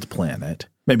mold planet.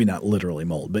 Maybe not literally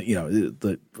mold, but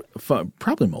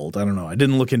probably mold. I don't know. I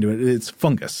didn't look into it. It's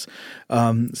fungus.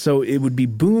 So it would be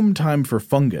boom time for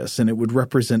fungus, and it would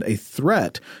represent a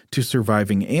threat to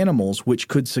surviving animals, which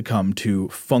could succumb to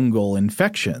fungal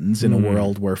infections in a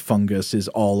world where fungus is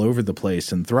all over the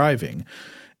place and thriving.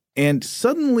 And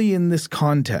suddenly in this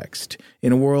context,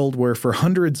 in a world where for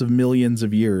hundreds of millions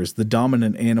of years the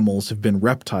dominant animals have been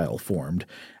reptile formed,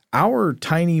 our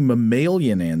tiny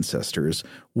mammalian ancestors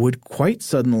would quite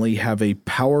suddenly have a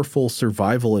powerful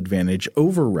survival advantage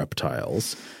over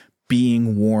reptiles,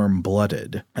 being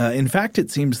warm-blooded. In fact, it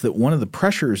seems that one of the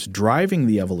pressures driving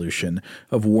the evolution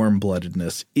of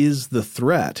warm-bloodedness is the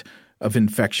threat of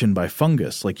infection by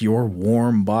fungus, like your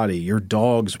warm body, your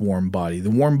dog's warm body.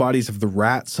 The warm bodies of the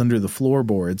rats under the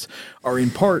floorboards are in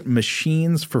part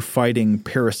machines for fighting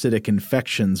parasitic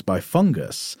infections by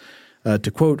fungus.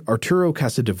 To quote Arturo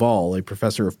Casadevall, a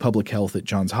professor of public health at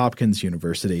Johns Hopkins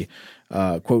University,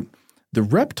 quote, "The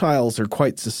reptiles are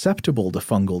quite susceptible to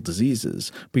fungal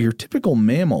diseases, but your typical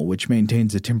mammal, which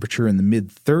maintains a temperature in the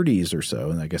mid-30s or so,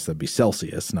 and I guess that'd be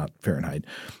Celsius, not Fahrenheit,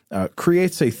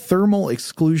 creates a thermal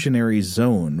exclusionary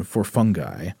zone for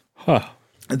fungi."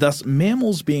 Thus,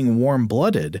 mammals being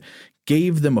warm-blooded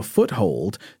gave them a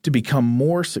foothold to become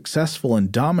more successful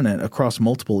and dominant across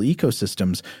multiple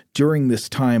ecosystems during this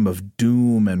time of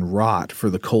doom and rot for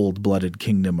the cold-blooded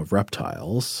kingdom of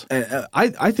reptiles.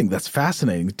 I think that's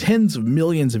fascinating. Tens of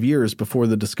millions of years before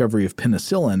the discovery of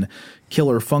penicillin,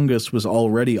 killer fungus was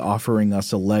already offering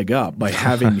us a leg up by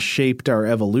having shaped our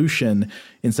evolution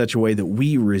in such a way that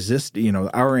we resist,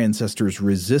 our ancestors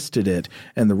resisted it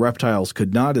and the reptiles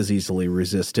could not as easily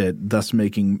resist it, thus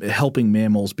helping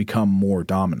mammals become more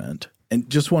dominant. And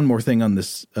just one more thing on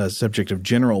this subject of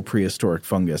general prehistoric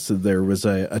fungus. So there was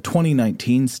a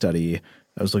 2019 study.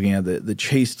 I was looking at the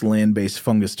chased land-based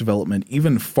fungus development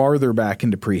even farther back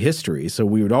into prehistory. So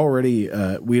we had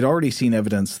already seen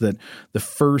evidence that the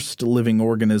first living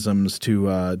organisms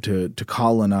to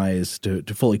colonize, to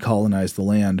fully colonize the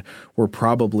land were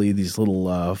probably these little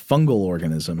fungal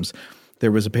organisms.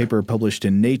 There was a paper published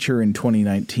in Nature in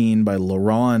 2019 by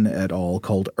Laurent et al.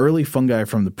 Called Early Fungi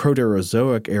from the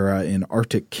Proterozoic Era in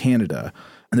Arctic Canada.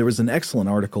 And there was an excellent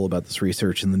article about this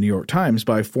research in the New York Times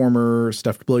by former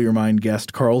Stuff to Blow Your Mind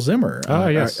guest Carl Zimmer.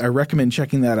 Yes. I recommend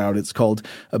checking that out. It's called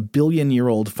A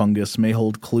Billion-Year-Old Fungus May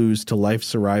Hold Clues to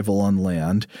Life's Arrival on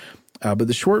Land. But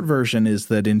the short version is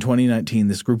that in 2019,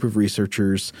 this group of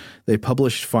researchers, they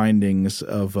published findings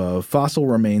of fossil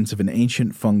remains of an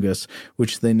ancient fungus,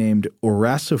 which they named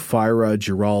Orasophyra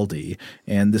giraldi.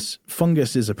 And this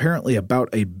fungus is apparently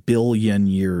about 1 billion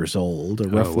years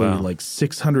old, roughly like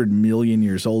 600 million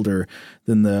years older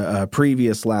than the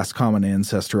previous last common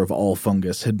ancestor of all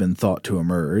fungus had been thought to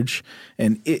emerge.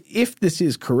 And if this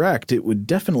is correct, it would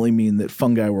definitely mean that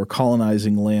fungi were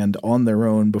colonizing land on their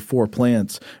own before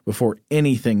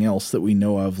anything else that we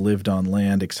know of lived on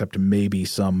land except maybe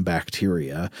some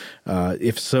bacteria.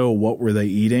 If so, what were they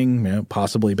eating?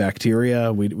 Possibly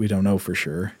bacteria. We don't know for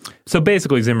sure. So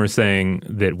basically Zimmer's saying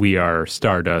that we are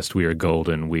stardust, we are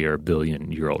golden, we are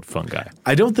billion-year-old fungi.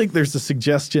 I don't think there's a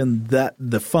suggestion that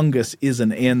the fungus is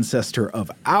an ancestor of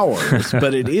ours,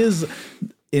 but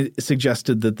it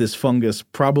suggested that this fungus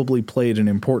probably played an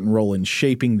important role in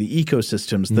shaping the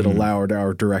ecosystems that allowed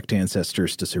our direct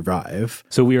ancestors to survive.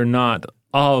 So we are not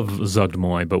of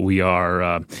Zugdmoy, but we are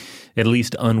at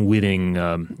least unwitting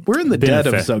we're in the debt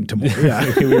of Zugdmoy.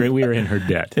 Yeah. we are in her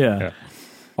debt. Yeah.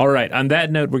 All right. On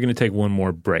that note, we're going to take one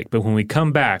more break. But when we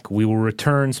come back, we will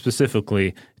return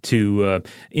specifically to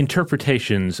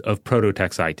interpretations of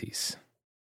Prototaxites.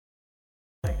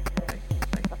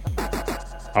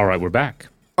 All right, we're back.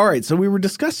 All right, so we were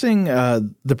discussing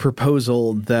the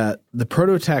proposal that the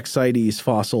Prototaxites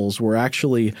fossils were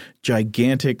actually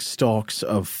gigantic stalks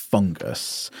of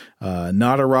fungus,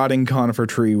 not a rotting conifer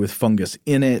tree with fungus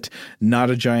in it,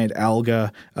 not a giant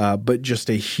alga, but just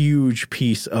a huge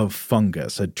piece of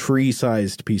fungus, a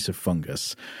tree-sized piece of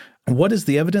fungus. What is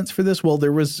the evidence for this? Well,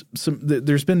 there's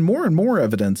been more and more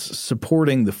evidence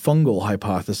supporting the fungal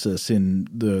hypothesis in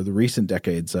the recent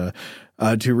decades.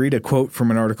 To read a quote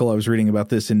from an article I was reading about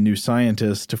this in New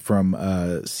Scientist from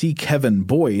C. Kevin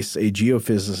Boyce, a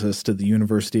geophysicist at the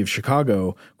University of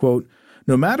Chicago, quote,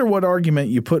 "No matter what argument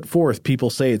you put forth,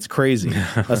 people say it's crazy.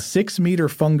 A 6-meter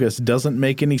fungus doesn't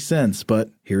make any sense,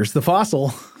 but here's the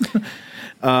fossil."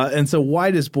 And so why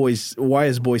is Boyce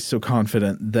so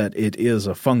confident that it is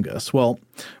a fungus? Well,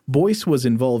 Boyce was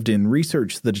involved in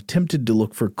research that attempted to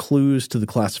look for clues to the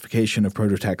classification of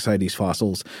Prototaxites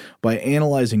fossils by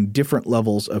analyzing different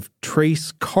levels of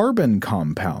trace carbon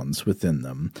compounds within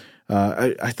them.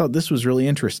 I thought this was really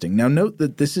interesting. Now, note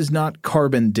that this is not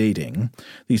carbon dating.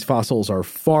 These fossils are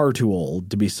far too old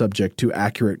to be subject to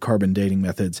accurate carbon dating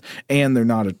methods, and they're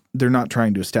not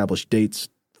trying to establish dates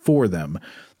for them.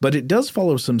 But it does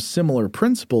follow some similar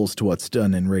principles to what's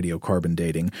done in radiocarbon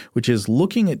dating, which is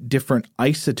looking at different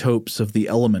isotopes of the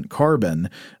element carbon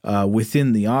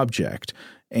within the object.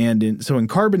 And so in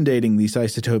carbon dating, these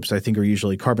isotopes, I think, are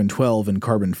usually carbon-12 and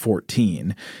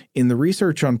carbon-14. In the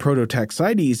research on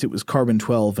Prototaxites, it was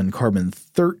carbon-12 and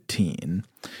carbon-13.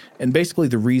 And basically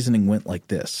the reasoning went like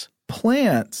this.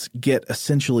 Plants get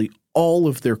essentially all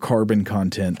of their carbon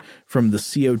content from the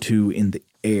CO2 in the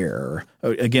air.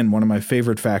 Again, one of my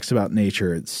favorite facts about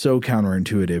nature. It's so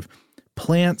counterintuitive.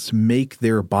 Plants make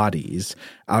their bodies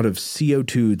out of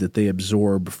CO2 that they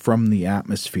absorb from the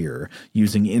atmosphere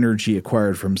using energy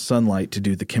acquired from sunlight to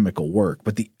do the chemical work.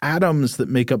 But the atoms that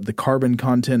make up the carbon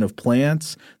content of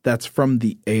plants, that's from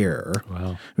the air.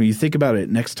 Wow. When you think about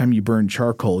it, next time you burn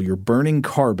charcoal, you're burning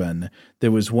carbon that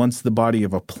was once the body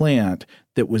of a plant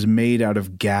that was made out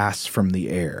of gas from the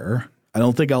air. I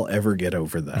don't think I'll ever get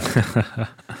over that.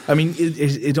 I mean,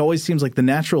 it always seems like the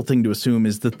natural thing to assume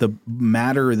is that the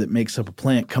matter that makes up a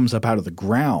plant comes up out of the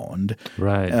ground.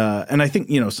 Right. And I think,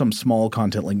 some small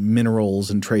content like minerals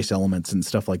and trace elements and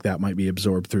stuff like that might be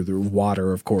absorbed through the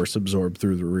water, of course, absorbed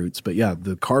through the roots. But yeah,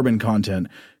 the carbon content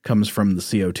comes from the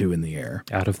CO2 in the air.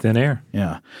 Out of thin air.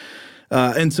 Yeah.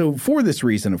 And so for this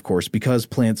reason, of course, because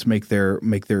plants make their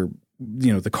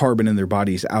the carbon in their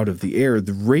bodies out of the air,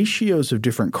 the ratios of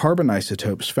different carbon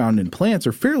isotopes found in plants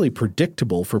are fairly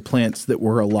predictable for plants that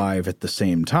were alive at the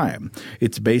same time.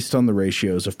 It's based on the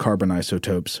ratios of carbon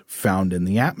isotopes found in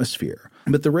the atmosphere.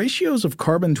 But the ratios of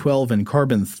carbon-12 and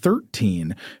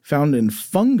carbon-13 found in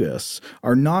fungus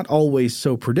are not always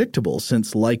so predictable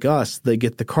since, like us, they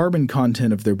get the carbon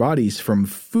content of their bodies from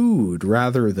food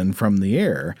rather than from the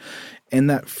air. And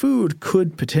that food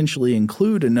could potentially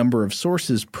include a number of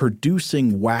sources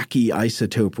producing wacky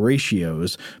isotope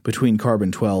ratios between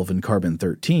carbon-12 and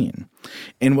carbon-13.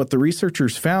 And what the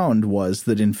researchers found was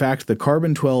that, in fact, the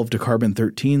carbon-12 to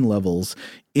carbon-13 levels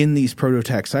in these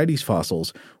Prototaxites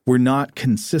fossils were not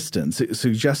consistent,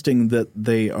 suggesting that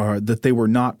they were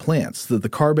not plants, that the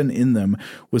carbon in them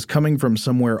was coming from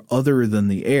somewhere other than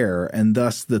the air, and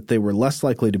thus that they were less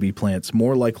likely to be plants,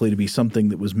 more likely to be something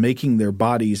that was making their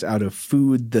bodies out of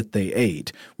food that they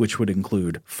ate, which would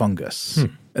include fungus.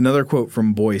 Another quote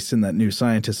from Boyce in that New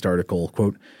Scientist article,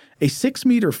 quote, "A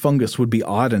 6-meter fungus would be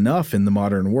odd enough in the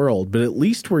modern world, but at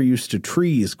least we're used to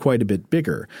trees quite a bit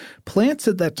bigger. Plants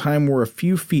at that time were a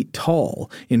few feet tall.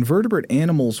 Invertebrate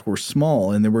animals were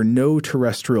small, and there were no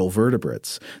terrestrial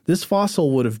vertebrates. This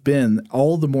fossil would have been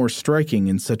all the more striking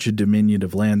in such a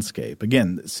diminutive landscape."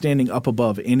 Again, standing up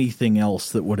above anything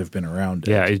else that would have been around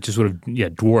it. Yeah, it just would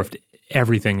have dwarfed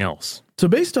everything else. So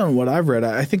based on what I've read,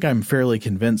 I think I'm fairly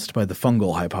convinced by the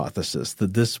fungal hypothesis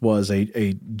that this was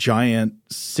a giant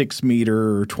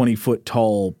 6-meter or 20-foot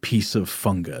tall piece of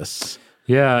fungus.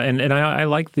 Yeah, and I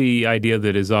like the idea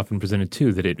that is often presented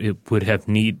too, that it would have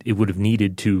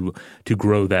needed to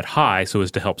grow that high so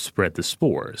as to help spread the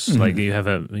spores. Like you have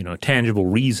a tangible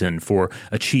reason for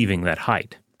achieving that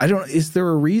height. Is there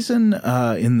a reason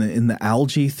in the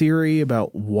algae theory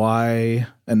about why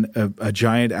a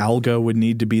giant alga would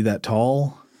need to be that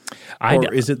tall?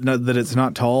 Or is it that it's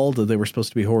not tall, that they were supposed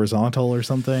to be horizontal or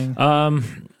something?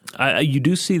 You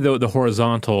do see the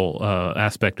horizontal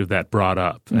aspect of that brought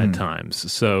up at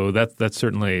times. So that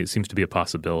certainly seems to be a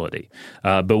possibility.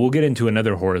 But we'll get into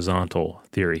another horizontal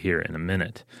theory here in a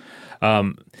minute.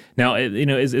 Now,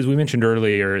 as we mentioned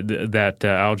earlier, that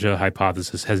algae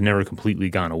hypothesis has never completely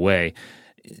gone away.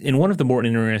 And one of the more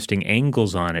interesting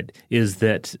angles on it is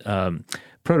that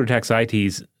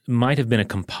Prototaxites might have been a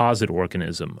composite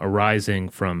organism arising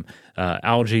from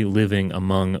algae living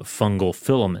among fungal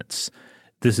filaments.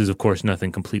 This is, of course,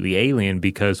 nothing completely alien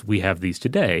because we have these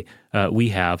today. We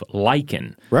have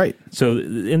lichen. Right. So,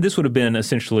 and this would have been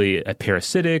essentially a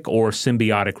parasitic or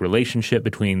symbiotic relationship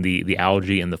between the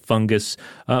algae and the fungus,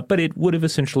 but it would have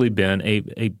essentially been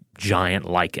a giant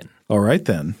lichen. All right,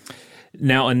 then.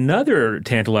 Now, another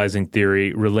tantalizing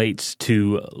theory relates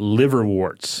to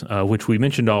liverworts, which we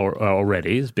mentioned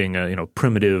already as being a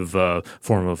primitive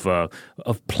form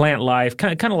of plant life,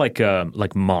 kind of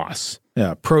like moss.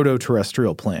 Yeah,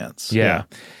 proto-terrestrial plants. Yeah.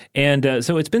 And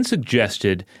so it's been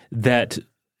suggested that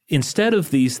instead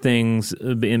of these things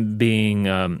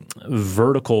being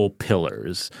vertical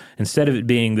pillars, instead of it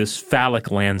being this phallic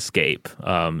landscape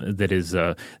that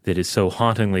is so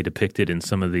hauntingly depicted in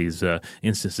some of these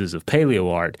instances of paleo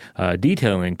art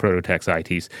detailing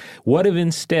Prototaxites, what if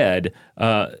instead,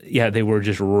 they were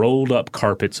just rolled up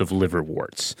carpets of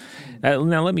liverworts?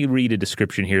 Now let me read a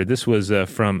description here. This was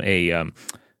from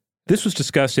This was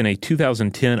discussed in a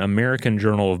 2010 American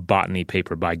Journal of Botany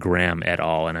paper by Graham et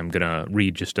al., and I'm going to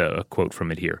read just a quote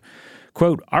from it here.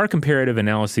 Quote, "Our comparative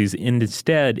analyses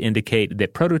instead indicate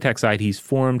that Prototaxites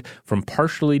formed from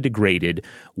partially degraded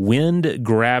wind,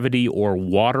 gravity, or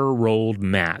water-rolled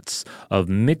mats of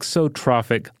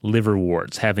mixotrophic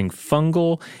liverworts having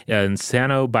fungal and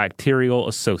cyanobacterial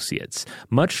associates,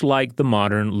 much like the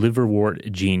modern liverwort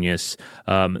genus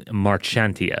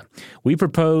Marchantia. We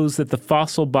propose that the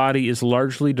fossil body is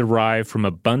largely derived from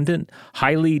abundant,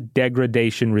 highly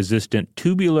degradation-resistant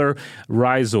tubular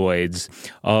rhizoids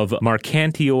of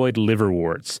Marcantioid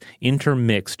liverworts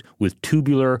intermixed with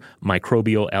tubular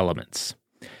microbial elements."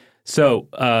 So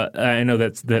I know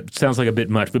that sounds like a bit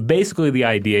much, but basically the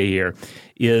idea here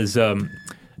is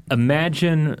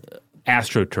imagine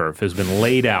astroturf has been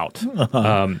laid out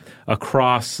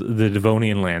across the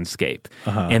Devonian landscape,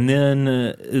 and then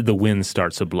the wind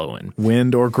starts a-blowing.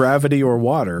 Wind or gravity or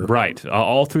water. Right.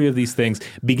 All three of these things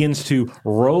begins to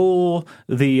roll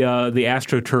the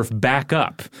astroturf back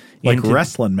up. Like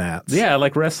wrestling mats. Yeah,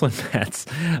 like wrestling mats.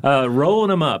 Rolling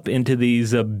them up into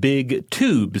these big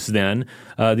tubes then,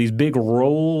 these big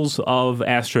rolls of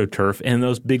astroturf, and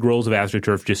those big rolls of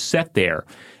astroturf just set there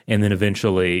and then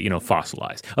eventually,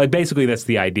 fossilize. Like basically that's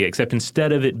the idea, except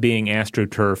instead of it being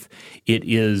astroturf, it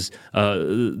is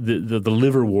the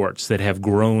liverworts that have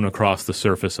grown across the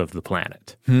surface of the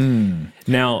planet.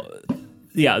 Now,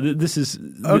 yeah, this is...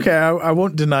 Okay, I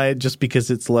won't deny it just because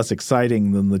it's less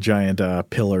exciting than the giant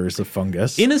pillars of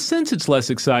fungus. In a sense, it's less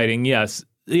exciting, yes.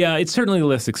 Yeah, it's certainly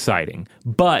less exciting,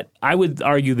 but I would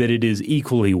argue that it is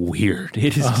equally weird.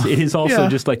 It is also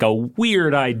just like a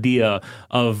weird idea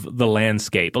of the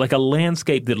landscape, like a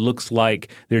landscape that looks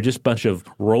like they're just a bunch of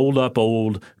rolled up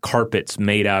old carpets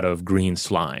made out of green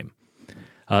slime.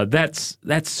 That's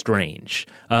strange.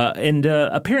 And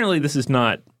apparently this is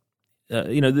not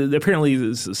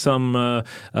apparently some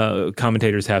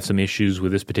commentators have some issues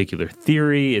with this particular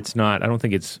theory. I don't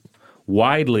think it's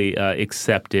widely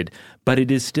accepted, but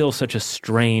it is still such a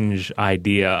strange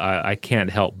idea. I can't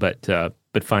help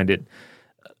but find it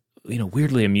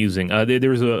weirdly amusing. There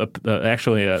was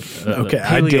actually a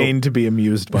I deign to be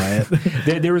amused by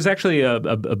it. There was actually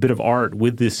a bit of art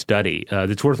with this study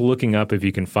that's worth looking up if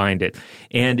you can find it.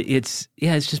 And it's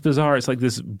just bizarre. It's like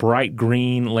this bright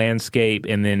green landscape,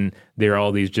 and then there are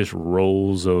all these just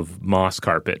rolls of moss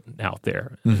carpet out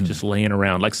there, just laying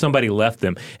around, like somebody left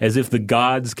them, as if the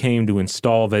gods came to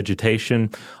install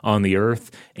vegetation on the earth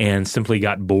and simply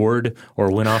got bored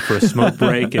or went off for a smoke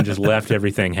break and just left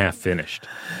everything half finished.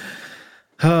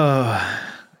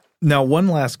 Now, one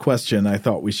last question I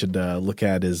thought we should look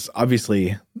at is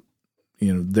obviously,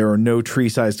 there are no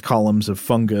tree-sized columns of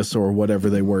fungus or whatever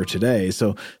they were today.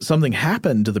 So something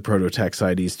happened to the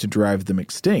Prototaxites to drive them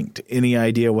extinct. Any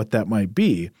idea what that might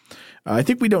be? I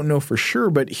think we don't know for sure,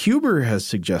 but Huber has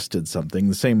suggested something,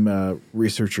 the same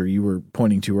researcher you were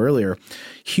pointing to earlier.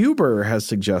 Huber has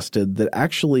suggested that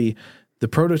actually the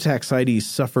Prototaxites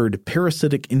suffered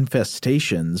parasitic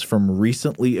infestations from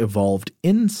recently evolved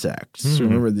insects. So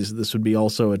remember, this would be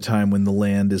also a time when the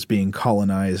land is being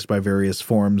colonized by various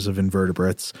forms of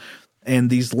invertebrates. And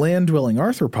these land-dwelling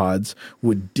arthropods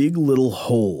would dig little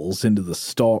holes into the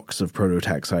stalks of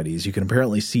Prototaxites. You can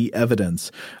apparently see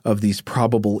evidence of these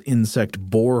probable insect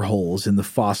boreholes in the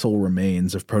fossil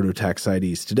remains of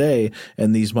Prototaxites today,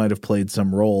 and these might have played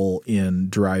some role in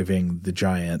driving the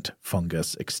giant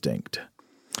fungus extinct.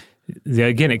 Yeah,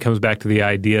 again, it comes back to the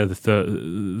idea that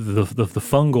the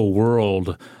fungal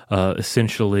world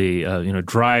essentially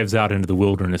drives out into the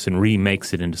wilderness and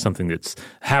remakes it into something that's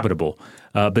habitable.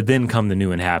 But then come the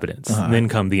new inhabitants. Then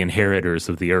come the inheritors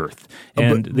of the earth.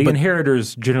 And the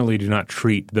inheritors generally do not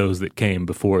treat those that came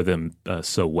before them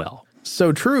so well.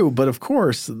 So true, but of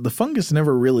course, the fungus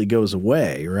never really goes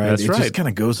away, right? That's right. It just kind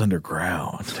of goes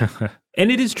underground. And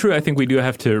it is true, I think we do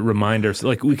have to remind ourselves,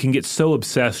 like we can get so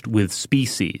obsessed with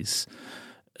species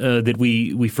that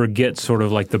we forget sort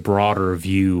of like the broader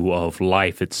view of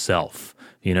life itself.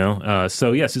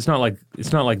 So yes, it's not like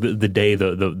the day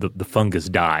the fungus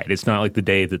died. It's not like the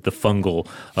day that the fungal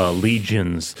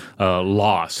legions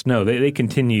lost. No, they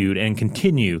continued and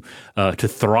continue to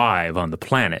thrive on the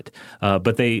planet.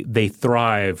 But they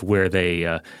thrive where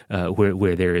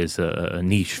where there is a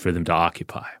niche for them to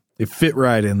occupy. They fit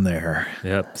right in there.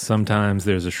 Yep. Sometimes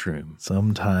there's a shroom.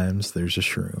 Sometimes there's a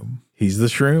shroom. He's the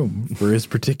shroom for his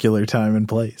particular time and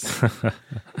place.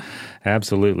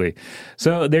 Absolutely.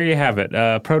 So there you have it,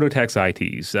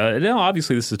 Prototaxites. Now,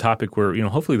 obviously, this is a topic where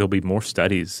hopefully there'll be more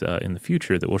studies in the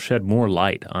future that will shed more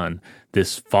light on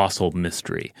this fossil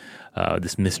mystery,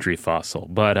 this mystery fossil.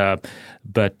 But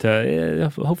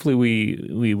hopefully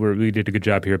we did a good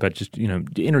job here about just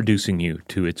introducing you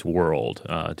to its world,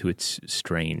 to its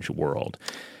strange world.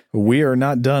 We are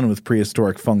not done with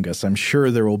prehistoric fungus. I'm sure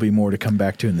there will be more to come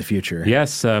back to in the future.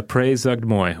 Yes, praise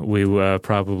Zugmoy. We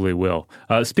probably will.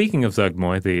 Speaking of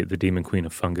Zugmoy, the demon queen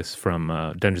of fungus from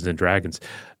Dungeons & Dragons,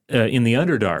 in the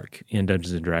Underdark in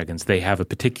Dungeons & Dragons, they have a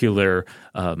particular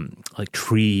like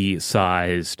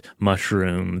tree-sized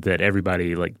mushroom that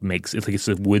everybody makes. It's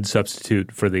a wood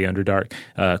substitute for the Underdark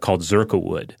called Zerka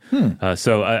wood.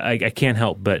 So I can't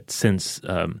help but sense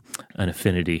an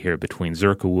affinity here between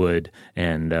Zerka wood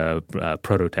and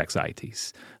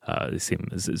Prototaxites. They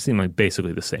seem like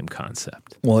basically the same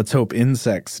concept. Well, let's hope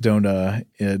insects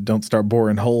don't start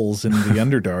boring holes in the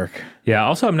Underdark. Yeah.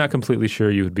 Also, I'm not completely sure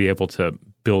you would be able to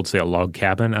build, say, a log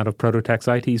cabin out of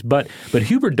Prototaxites, but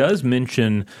Huber does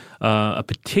mention a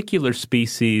particular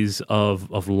species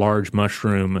of large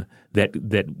mushroom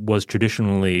that was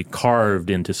traditionally carved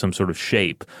into some sort of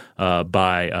shape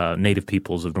by native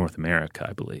peoples of North America,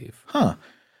 I believe. Huh.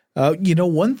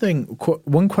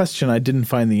 One question I didn't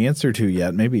find the answer to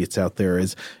yet, maybe it's out there,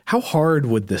 is how hard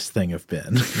would this thing have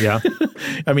been? Yeah.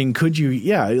 I mean, could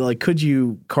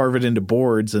you carve it into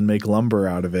boards and make lumber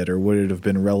out of it, or would it have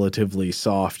been relatively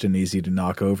soft and easy to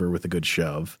knock over with a good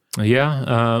shove? Yeah.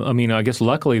 I guess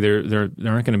luckily there aren't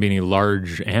going to be any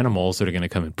large animals that are going to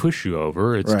come and push you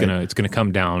over. It's right. going to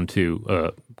come down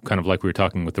to kind of like we were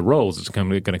talking with the rolls. It's going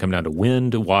to come down to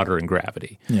wind, water, and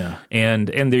gravity. Yeah. And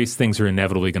these things are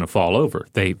inevitably going to fall over.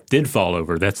 They did fall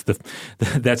over.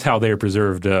 That's how they're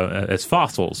preserved as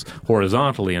fossils,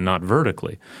 horizontally and not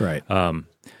vertically. Right.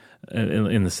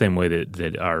 In the same way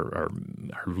that our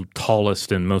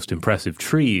tallest and most impressive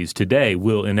trees today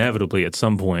will inevitably at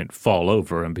some point fall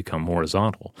over and become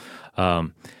horizontal.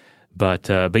 But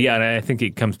yeah, and I think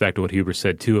it comes back to what Huber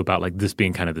said too about like this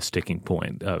being kind of the sticking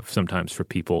point of sometimes for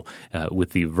people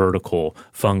with the vertical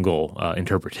fungal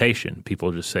interpretation.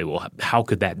 People just say, well, how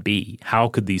could that be? How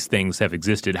could these things have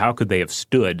existed? How could they have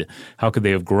stood? How could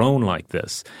they have grown like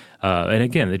this? And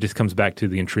again, it just comes back to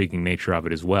the intriguing nature of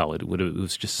it as well. It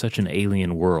was just such an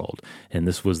alien world, and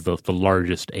this was the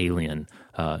largest alien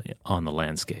on the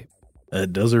landscape.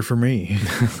 It does her for me.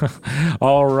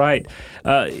 All right.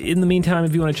 In the meantime,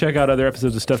 if you want to check out other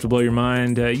episodes of Stuff to Blow Your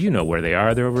Mind, you know where they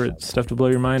are. They're over at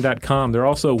stufftoblowyourmind.com. They're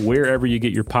also wherever you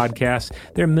get your podcasts.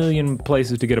 There are a million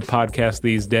places to get a podcast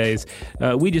these days.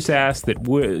 We just ask that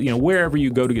wherever you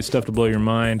go to get Stuff to Blow Your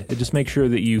Mind, just make sure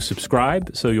that you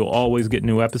subscribe so you'll always get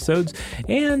new episodes,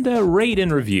 and rate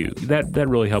and review. That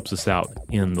really helps us out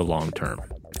in the long term.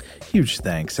 Huge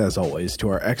thanks, as always, to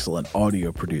our excellent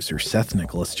audio producer, Seth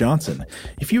Nicholas Johnson.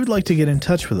 If you would like to get in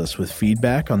touch with us with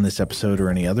feedback on this episode or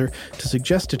any other, to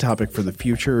suggest a topic for the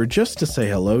future, or just to say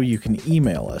hello, you can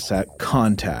email us at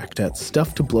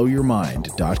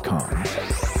contact@stufftoblowyourmind.com.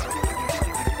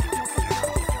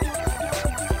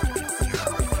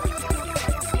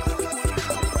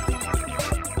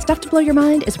 Stuff to Blow Your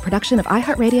Mind is a production of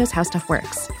iHeartRadio's How Stuff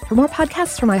Works. For more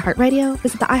podcasts from iHeartRadio,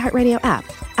 visit the iHeartRadio app,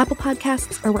 Apple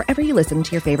Podcasts, or wherever you listen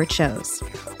to your favorite shows.